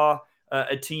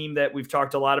 A team that we've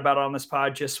talked a lot about on this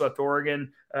pod, just swept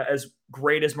Oregon. As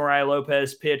great as Mariah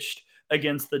Lopez pitched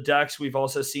against the Ducks, we've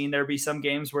also seen there be some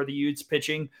games where the Utes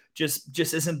pitching just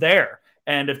isn't there.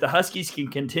 And if the Huskies can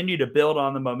continue to build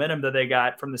on the momentum that they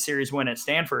got from the series win at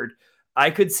Stanford, I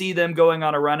could see them going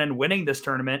on a run and winning this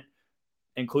tournament,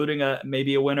 including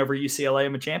maybe a win over UCLA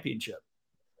in a championship.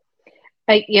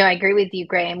 I agree with you,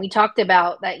 Gray. And we talked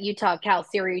about that Utah-Cal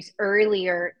series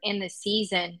earlier in the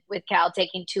season with Cal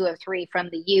taking 2 of 3 from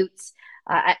the Utes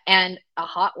and a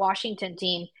hot Washington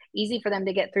team. Easy for them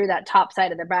to get through that top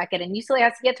side of the bracket. And UCLA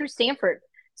has to get through Stanford.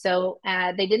 So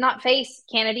they did not face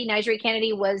Kennedy. Nigel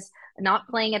Kennedy was not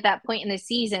playing at that point in the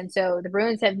season. So the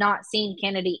Bruins have not seen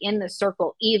Kennedy in the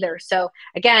circle either. So,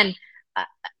 again,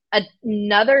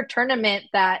 another tournament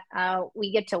that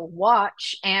we get to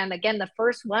watch, and again, the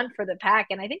first one for the Pac.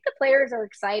 And I think the players are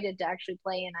excited to actually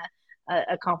play in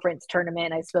a conference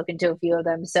tournament. I've spoken to a few of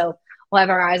them, so we'll have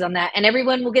our eyes on that. And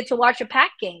everyone will get to watch a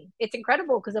Pac game. It's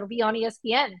incredible because it'll be on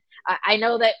ESPN. I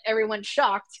know that everyone's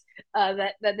shocked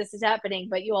that this is happening,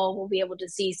 but you all will be able to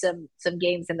see some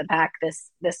games in the Pac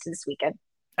this weekend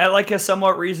at like a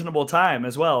somewhat reasonable time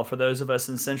as well for those of us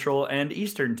in Central and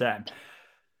Eastern time.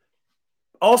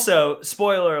 Also,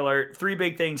 spoiler alert, 3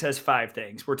 Big Things has 5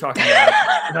 things. We're talking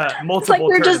about multiple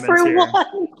tournaments just through here.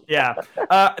 One. Yeah.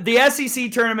 The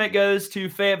SEC tournament goes to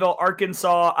Fayetteville,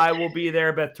 Arkansas. I will be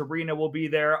there. Beth Torina will be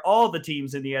there. All the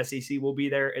teams in the SEC will be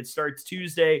there. It starts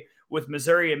Tuesday with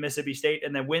Missouri and Mississippi State.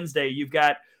 And then Wednesday, you've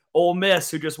got Ole Miss,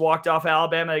 who just walked off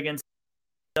Alabama against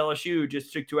LSU,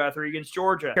 just took 2 out of 3 against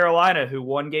Georgia. Carolina, who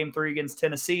won game 3 against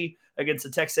Tennessee, against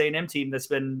the Texas A&M team that's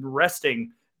been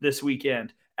resting this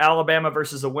weekend. Alabama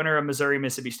versus a winner of Missouri,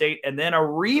 Mississippi State, and then a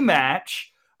rematch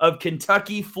of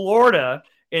Kentucky, Florida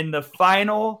in the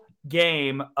final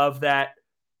game of that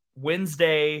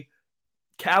Wednesday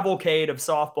cavalcade of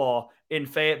softball in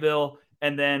Fayetteville,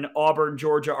 and then Auburn,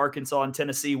 Georgia, Arkansas, and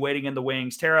Tennessee waiting in the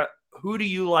wings. Tara, who do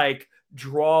you like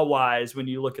draw-wise when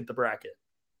you look at the bracket?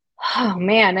 Oh,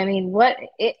 man. I mean,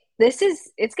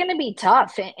 it's going to be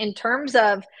tough in terms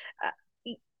of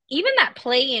even that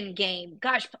play-in game.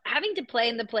 Gosh, having to play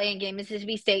in the play-in game,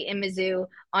 Mississippi State and Mizzou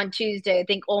on Tuesday. I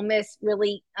think Ole Miss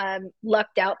really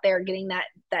lucked out there getting that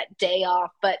day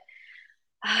off. But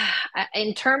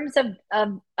in terms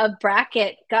of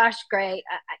bracket, gosh, Gray,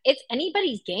 it's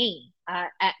anybody's game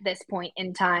at this point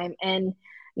in time. And,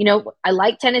 I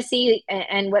like Tennessee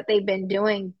and what they've been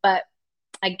doing. But,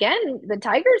 again, the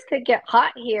Tigers could get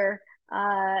hot here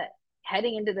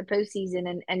heading into the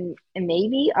postseason, and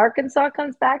maybe Arkansas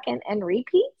comes back and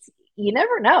repeats. You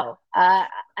never know.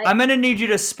 I'm going to need you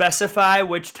to specify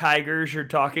which Tigers you're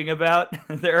talking about.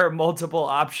 There are multiple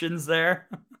options there.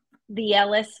 The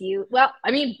LSU. Well,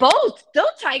 I mean, both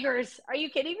Tigers. Are you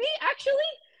kidding me? Actually,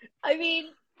 I mean,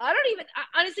 I don't even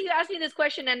honestly ask me this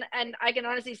question, and I can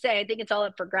honestly say I think it's all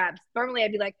up for grabs. Normally,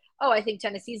 I'd be like, oh, I think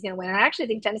Tennessee's going to win. I actually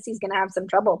think Tennessee's going to have some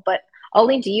trouble, but I'll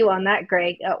lean to you on that,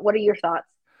 Greg. What are your thoughts?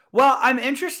 Well, I'm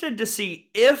interested to see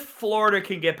if Florida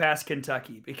can get past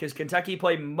Kentucky, because Kentucky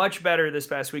played much better this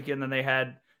past weekend than they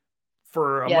had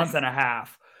for a month and a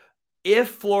half. If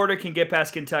Florida can get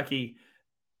past Kentucky,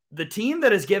 the team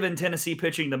that has given Tennessee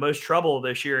pitching the most trouble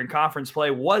this year in conference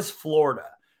play was Florida.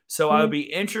 So I would be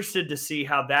interested to see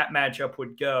how that matchup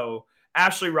would go.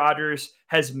 Ashley Rogers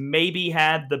has maybe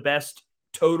had the best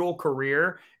total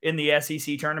career in the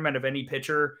SEC tournament of any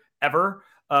pitcher ever.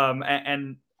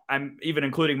 And I'm even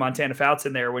including Montana Fouts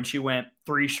in there when she went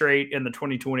 3 straight in the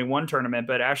 2021 tournament.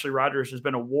 But Ashley Rogers has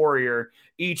been a warrior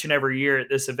each and every year at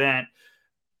this event.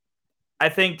 I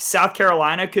think South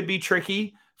Carolina could be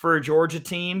tricky for a Georgia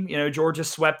team. Georgia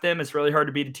swept them. It's really hard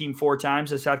to beat a team 4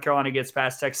 times as South Carolina gets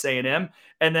past Texas A&M.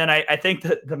 And then I think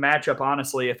that the matchup,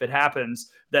 honestly, if it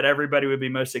happens, that everybody would be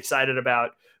most excited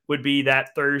about would be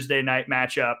that Thursday night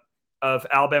matchup of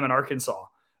Alabama and Arkansas.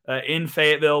 In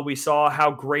Fayetteville, we saw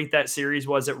how great that series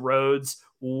was at Rhodes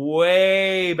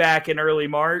way back in early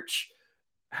March.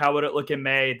 How would it look in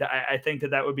May? I think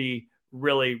that would be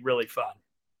really, really fun.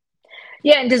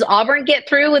 Yeah, and does Auburn get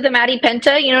through with the Maddie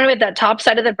Penta, with the top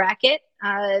side of the bracket?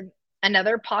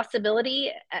 another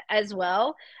possibility as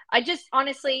well. I just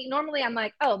honestly, normally I'm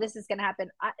like, oh, this is going to happen.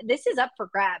 This is up for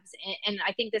grabs. And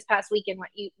I think this past weekend, what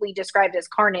we described as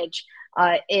carnage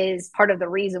is part of the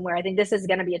reason where I think this is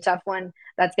going to be a tough one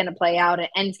that's going to play out.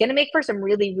 And it's going to make for some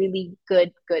really, really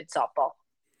good softball.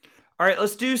 All right,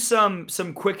 let's do some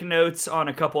quick notes on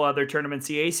a couple other tournaments.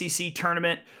 The ACC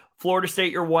tournament, Florida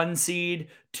State, your 1 seed.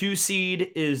 2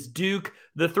 seed is Duke.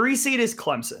 The 3 seed is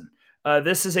Clemson.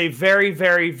 This is a very,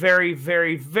 very, very,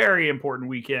 very, very important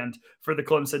weekend for the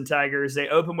Clemson Tigers. They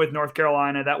open with North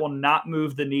Carolina. That will not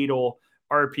move the needle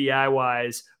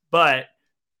RPI-wise, but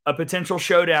a potential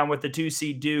showdown with the 2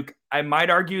 seed Duke. I might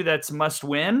argue that's must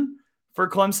win for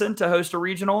Clemson to host a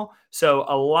regional. So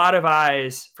a lot of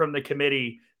eyes from the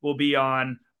committee will be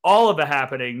on all of the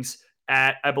happenings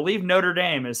at, I believe, Notre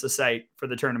Dame is the site for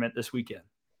the tournament this weekend.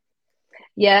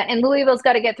 Yeah, and Louisville's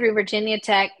got to get through Virginia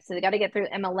Tech, so they got to get through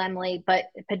Emma Lemley, but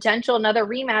potential another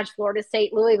rematch, Florida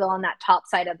State, Louisville on that top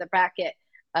side of the bracket,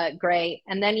 Gray.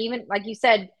 And then even, like you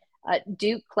said,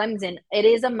 Duke, Clemson, it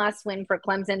is a must-win for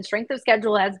Clemson. Strength of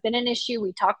schedule has been an issue.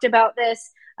 We talked about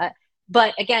this.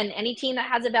 But again, any team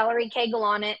that has a Valerie Cagle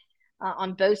on it,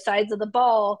 on both sides of the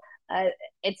ball,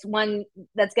 it's one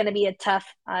that's going to be a tough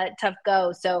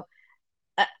go. So,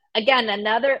 again,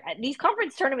 these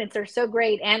conference tournaments are so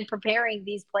great and preparing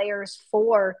these players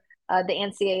for the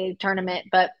NCAA tournament.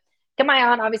 But got my eye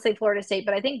on, obviously, Florida State,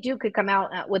 but I think Duke could come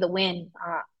out with a win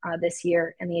this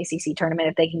year in the ACC tournament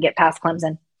if they can get past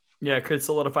Clemson. Yeah, it could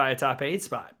solidify a top 8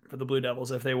 spot for the Blue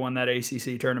Devils if they won that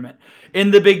ACC tournament. In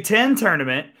the Big Ten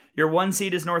tournament, your 1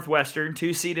 seed is Northwestern,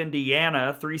 2 seed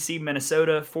Indiana, 3 seed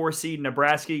Minnesota, 4 seed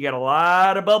Nebraska. You got a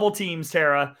lot of bubble teams,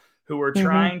 Tara, who are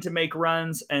trying to make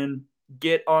runs and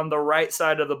get on the right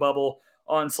side of the bubble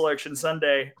on Selection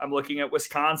Sunday. I'm looking at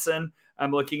Wisconsin.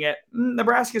 I'm looking at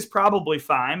Nebraska's probably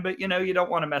fine, but, you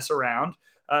don't want to mess around.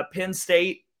 Penn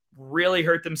State really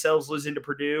hurt themselves losing to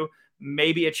Purdue.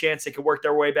 Maybe a chance they could work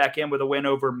their way back in with a win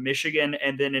over Michigan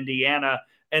and then Indiana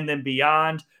and then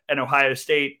beyond. And Ohio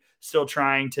State still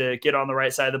trying to get on the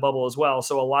right side of the bubble as well.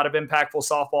 So a lot of impactful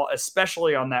softball,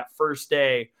 especially on that first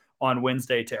day on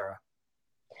Wednesday, Tara.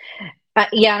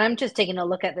 Yeah, and I'm just taking a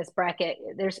look at this bracket.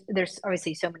 There's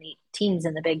obviously so many teams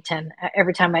in the Big Ten.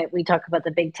 Every time we talk about the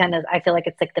Big Ten, I feel like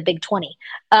it's like the Big 20.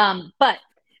 But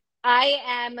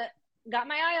I got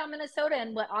my eye on Minnesota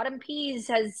and what Autumn Pease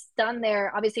has done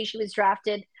there. Obviously, she was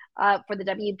drafted for the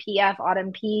WPF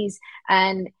Autumn Pease,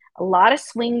 and a lot of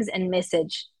swings and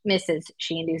misses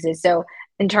she induces. So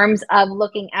in terms of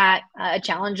looking at a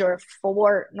challenger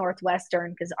for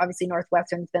Northwestern, because obviously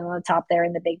Northwestern's been on the top there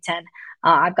in the Big Ten,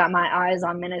 I've got my eyes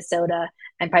on Minnesota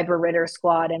and Piper Ritter's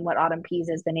squad and what Autumn Pease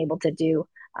has been able to do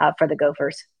for the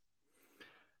Gophers.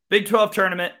 Big 12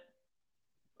 tournament,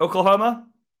 Oklahoma.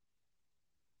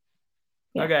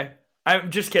 Yeah. Okay.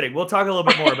 I'm just kidding. We'll talk a little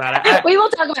bit more about it. We will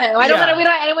talk about it. We don't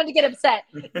want anyone to get upset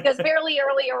because fairly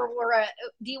earlier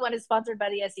D1 is sponsored by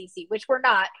the SEC, which we're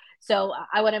not. So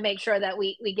I want to make sure that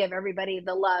we give everybody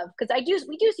the love because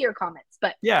we do see your comments.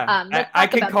 But yeah, I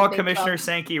can call Commissioner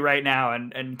Sankey right now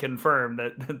and confirm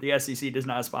that the SEC does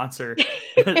not sponsor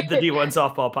the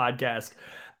D1Softball podcast.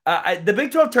 The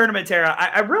Big 12 tournament, Tara,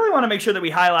 I really want to make sure that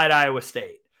we highlight Iowa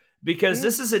State because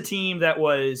this is a team that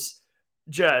was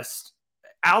just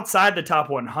outside the top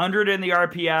 100 in the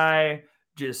RPI,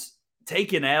 just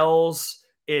taking L's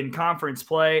in conference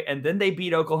play. And then they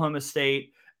beat Oklahoma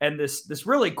State. And this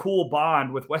really cool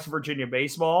bond with West Virginia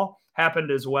baseball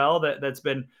happened as well that's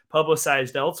been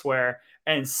publicized elsewhere.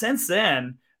 And since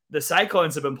then, the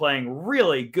Cyclones have been playing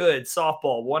really good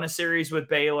softball, won a series with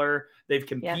Baylor. They've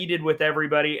competed with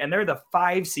everybody. And they're the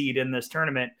 5 seed in this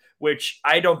tournament, which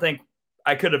I don't think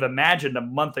I could have imagined a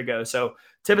month ago. So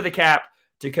tip of the cap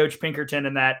to Coach Pinkerton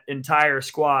and that entire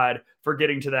squad for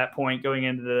getting to that point going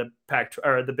into the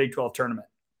the Big 12 tournament.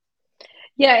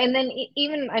 Yeah, and then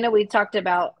even I know we talked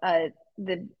about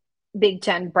the Big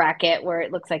 10 bracket where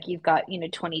it looks like you've got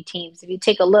 20 teams. If you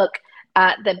take a look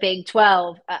at the Big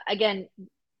 12, again,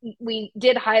 we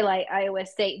did highlight Iowa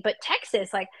State, but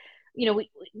Texas,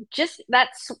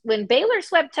 that's when Baylor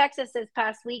swept Texas this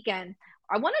past weekend.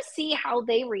 I want to see how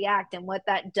they react and what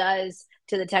that does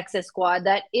to the Texas squad.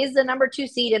 That is the number 2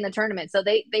 seed in the tournament. So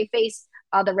they face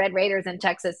the Red Raiders and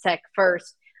Texas Tech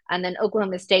first, and then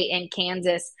Oklahoma State and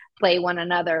Kansas play one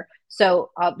another.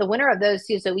 So the winner of those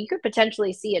two, so we could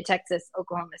potentially see a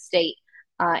Texas-Oklahoma State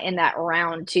in that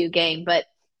round 2 game. But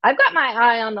I've got my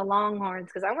eye on the Longhorns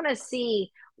because I want to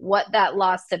see what that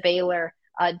loss to Baylor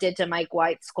did to Mike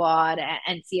White's squad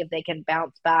and see if they can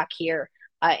bounce back here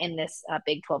in this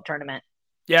Big 12 tournament.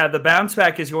 Yeah, the bounce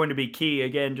back is going to be key.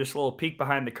 Again, just a little peek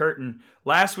behind the curtain.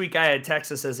 Last week I had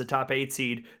Texas as a top 8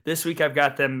 seed. This week I've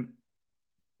got them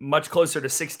much closer to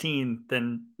 16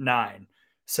 than 9.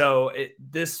 So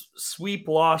this sweep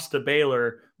loss to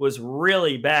Baylor was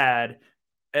really bad,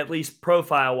 at least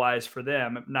profile-wise for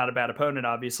them. Not a bad opponent,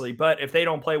 obviously. But if they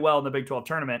don't play well in the Big 12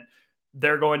 tournament,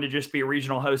 they're going to just be a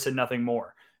regional host and nothing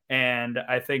more. And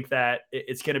I think that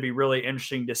it's going to be really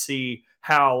interesting to see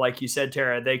how, like you said,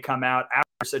 Tara, they come out after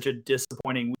such a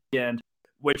disappointing weekend,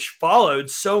 which followed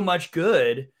so much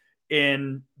good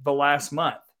in the last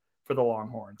month for the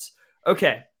Longhorns.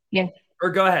 Okay. Yeah. Or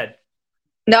go ahead.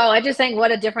 No, I just think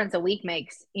what a difference a week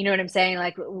makes. You know what I'm saying?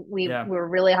 Like we were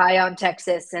really high on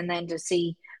Texas, and then to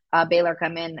see Baylor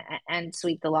come in and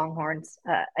sweep the Longhorns.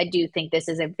 I do think this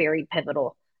is a very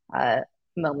pivotal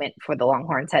moment for the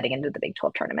Longhorns heading into the Big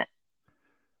 12 tournament.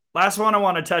 Last one I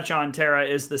want to touch on, Tara,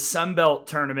 is the Sun Belt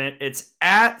tournament. It's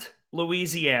at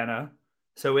Louisiana,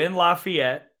 so in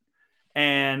Lafayette,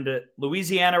 and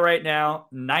Louisiana right now,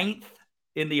 9th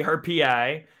in the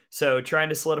RPI. So trying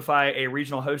to solidify a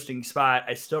regional hosting spot.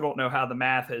 I still don't know how the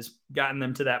math has gotten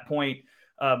them to that point,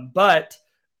 but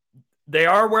they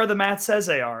are where the math says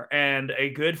they are. And a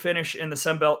good finish in the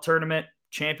Sun Belt tournament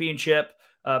championship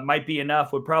might be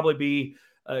enough, would probably be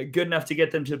good enough to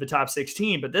get them to the top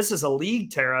 16. But this is a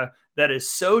league, Tara, that is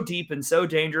so deep and so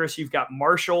dangerous. You've got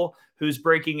Marshall, who's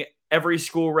breaking every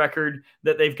school record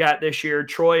that they've got this year.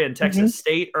 Troy and Texas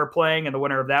State are playing, and the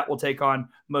winner of that will take on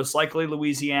most likely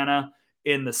Louisiana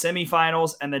in the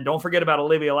semifinals. And then don't forget about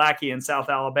Olivia Lackey in South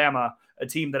Alabama, a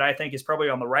team that I think is probably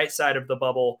on the right side of the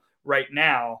bubble right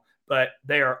now, but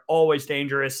they are always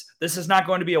dangerous. This is not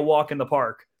going to be a walk in the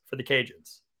park for the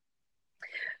Cajuns.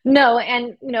 No,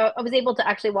 and I was able to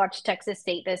actually watch Texas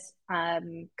State this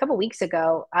couple weeks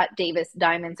ago at Davis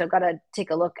Diamond, so got to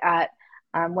take a look at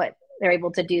what they're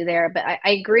able to do there. But I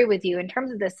agree with you in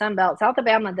terms of the Sun Belt. South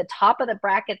Alabama, the top of the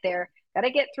bracket there, got to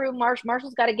get through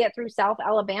Marshall's got to get through South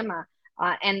Alabama,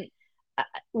 and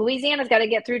Louisiana's got to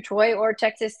get through Troy or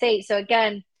Texas State. So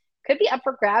again, could be up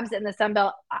for grabs in the Sun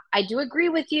Belt. I do agree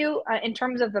with you in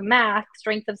terms of the math,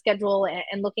 strength of schedule,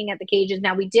 and looking at the Cajuns.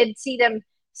 Now, we did see them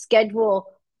schedule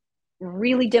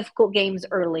really difficult games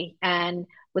early, and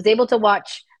was able to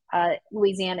watch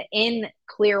Louisiana in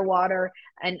Clearwater,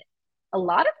 and a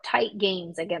lot of tight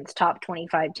games against top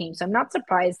 25 teams. So I'm not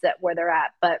surprised that where they're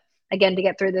at. But again, to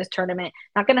get through this tournament,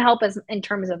 not going to help us in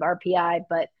terms of RPI,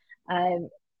 but the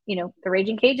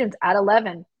Raging Cajuns at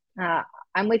 11.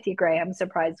 I'm with you, Gray. I'm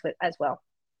surprised as well.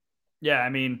 Yeah, I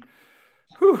mean,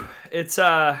 it's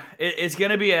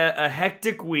going to be a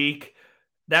hectic week.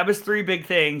 That was 3 big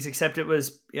things, except it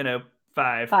was,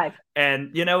 5.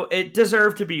 And, it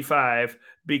deserved to be 5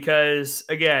 because,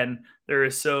 again, there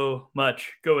is so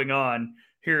much going on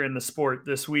here in the sport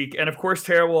this week. And, of course,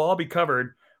 Tara, will all be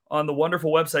covered on the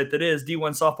wonderful website that is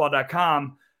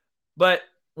D1Softball.com. But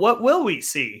what will we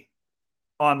see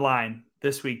online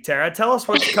this week, Tara? Tell us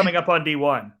what's coming up on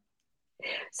D1.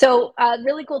 So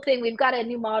really cool thing. We've got a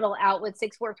new model out with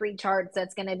 643 charts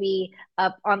that's going to be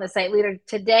up on the site later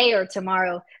today or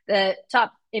tomorrow. The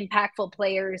top impactful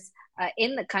players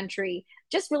in the country,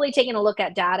 just really taking a look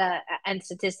at data and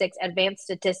statistics, advanced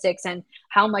statistics, and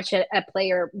how much a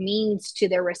player means to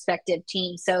their respective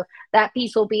team. So that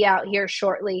piece will be out here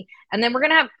shortly. And then we're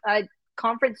going to have a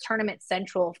conference tournament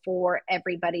central for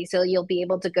everybody. So you'll be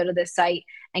able to go to the site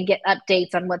and get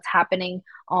updates on what's happening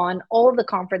on all the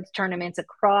conference tournaments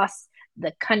across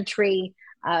the country,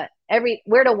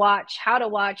 where to watch, how to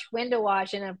watch, when to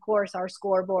watch, and of course our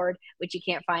scoreboard, which you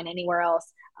can't find anywhere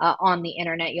else on the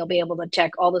internet. You'll be able to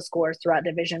check all the scores throughout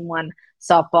Division I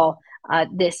softball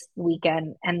this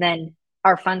weekend. And then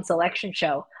our fun selection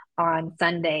show on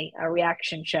Sunday, a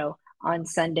reaction show on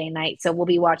Sunday night. So we'll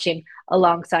be watching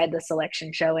alongside the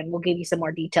selection show, and we'll give you some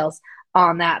more details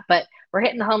on that. But we're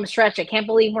hitting the home stretch. I can't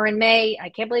believe we're in May. I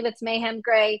can't believe it's Mayhem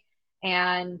Gray.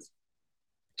 And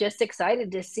just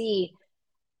excited to see,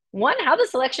 one, how the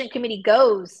selection committee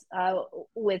goes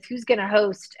with who's going to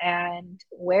host and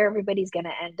where everybody's going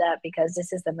to end up, because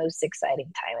this is the most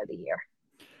exciting time of the year.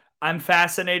 I'm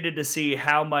fascinated to see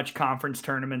how much conference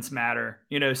tournaments matter.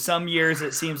 Some years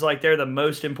it seems like they're the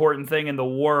most important thing in the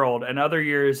world, and other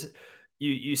years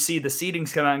you see the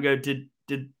seedings come out and go,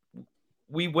 did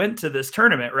we went to this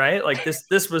tournament, right? Like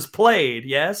this was played,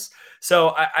 yes?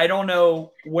 So I don't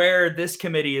know where this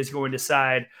committee is going to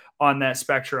side on that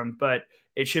spectrum, but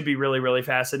it should be really, really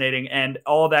fascinating. And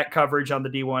all that coverage on the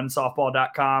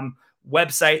D1Softball.com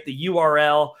website, the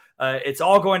URL, it's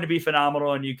all going to be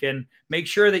phenomenal, and you can make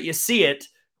sure that you see it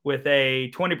with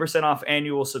a 20% off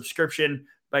annual subscription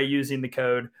by using the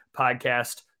code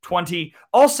podcast 2020.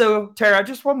 Also, Tara,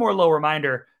 just one more little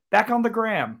reminder, back on the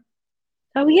gram.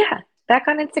 Oh, yeah. Back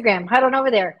on Instagram. Head on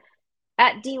over there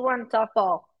at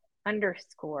D1Softball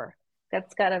 _.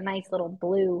 That's got a nice little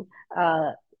blue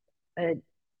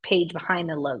page behind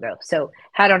the logo. So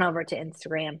head on over to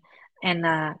Instagram and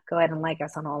go ahead and like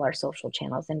us on all our social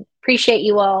channels. And appreciate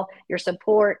you all, your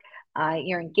support,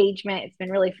 your engagement. It's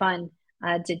been really fun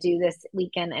to do this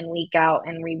week in and week out.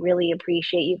 And we really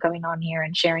appreciate you coming on here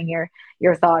and sharing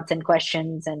your thoughts and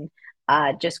questions. And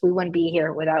just we wouldn't be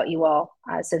here without you all.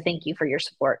 So thank you for your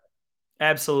support.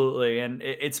 Absolutely. And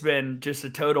it's been just a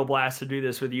total blast to do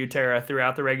this with you, Tara,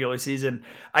 throughout the regular season.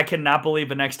 I cannot believe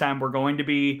the next time we're going to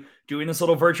be doing this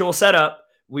little virtual setup,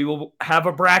 we will have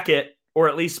a bracket, or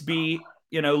at least be,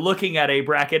 looking at a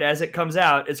bracket as it comes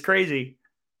out. It's crazy.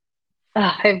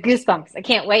 I have goosebumps. I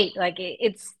can't wait. Like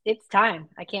it's time.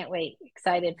 I can't wait.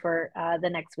 Excited for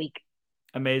the next week.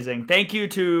 Amazing. Thank you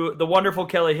to the wonderful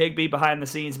Kelly Higbee behind the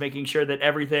scenes, making sure that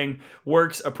everything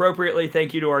works appropriately.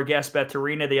 Thank you to our guest, Beth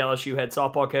Torina, the LSU head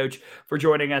softball coach, for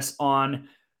joining us on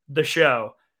the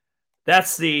show.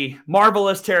 That's the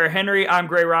marvelous Tara Henry. I'm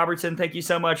Gray Robertson. Thank you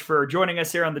so much for joining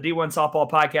us here on the D1Softball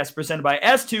Podcast presented by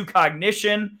S2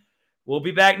 Cognition. We'll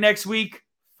be back next week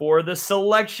for the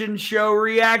selection show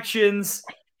reactions.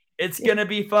 It's going to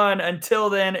be fun. Until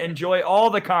then, enjoy all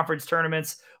the conference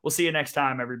tournaments. We'll see you next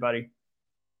time, everybody.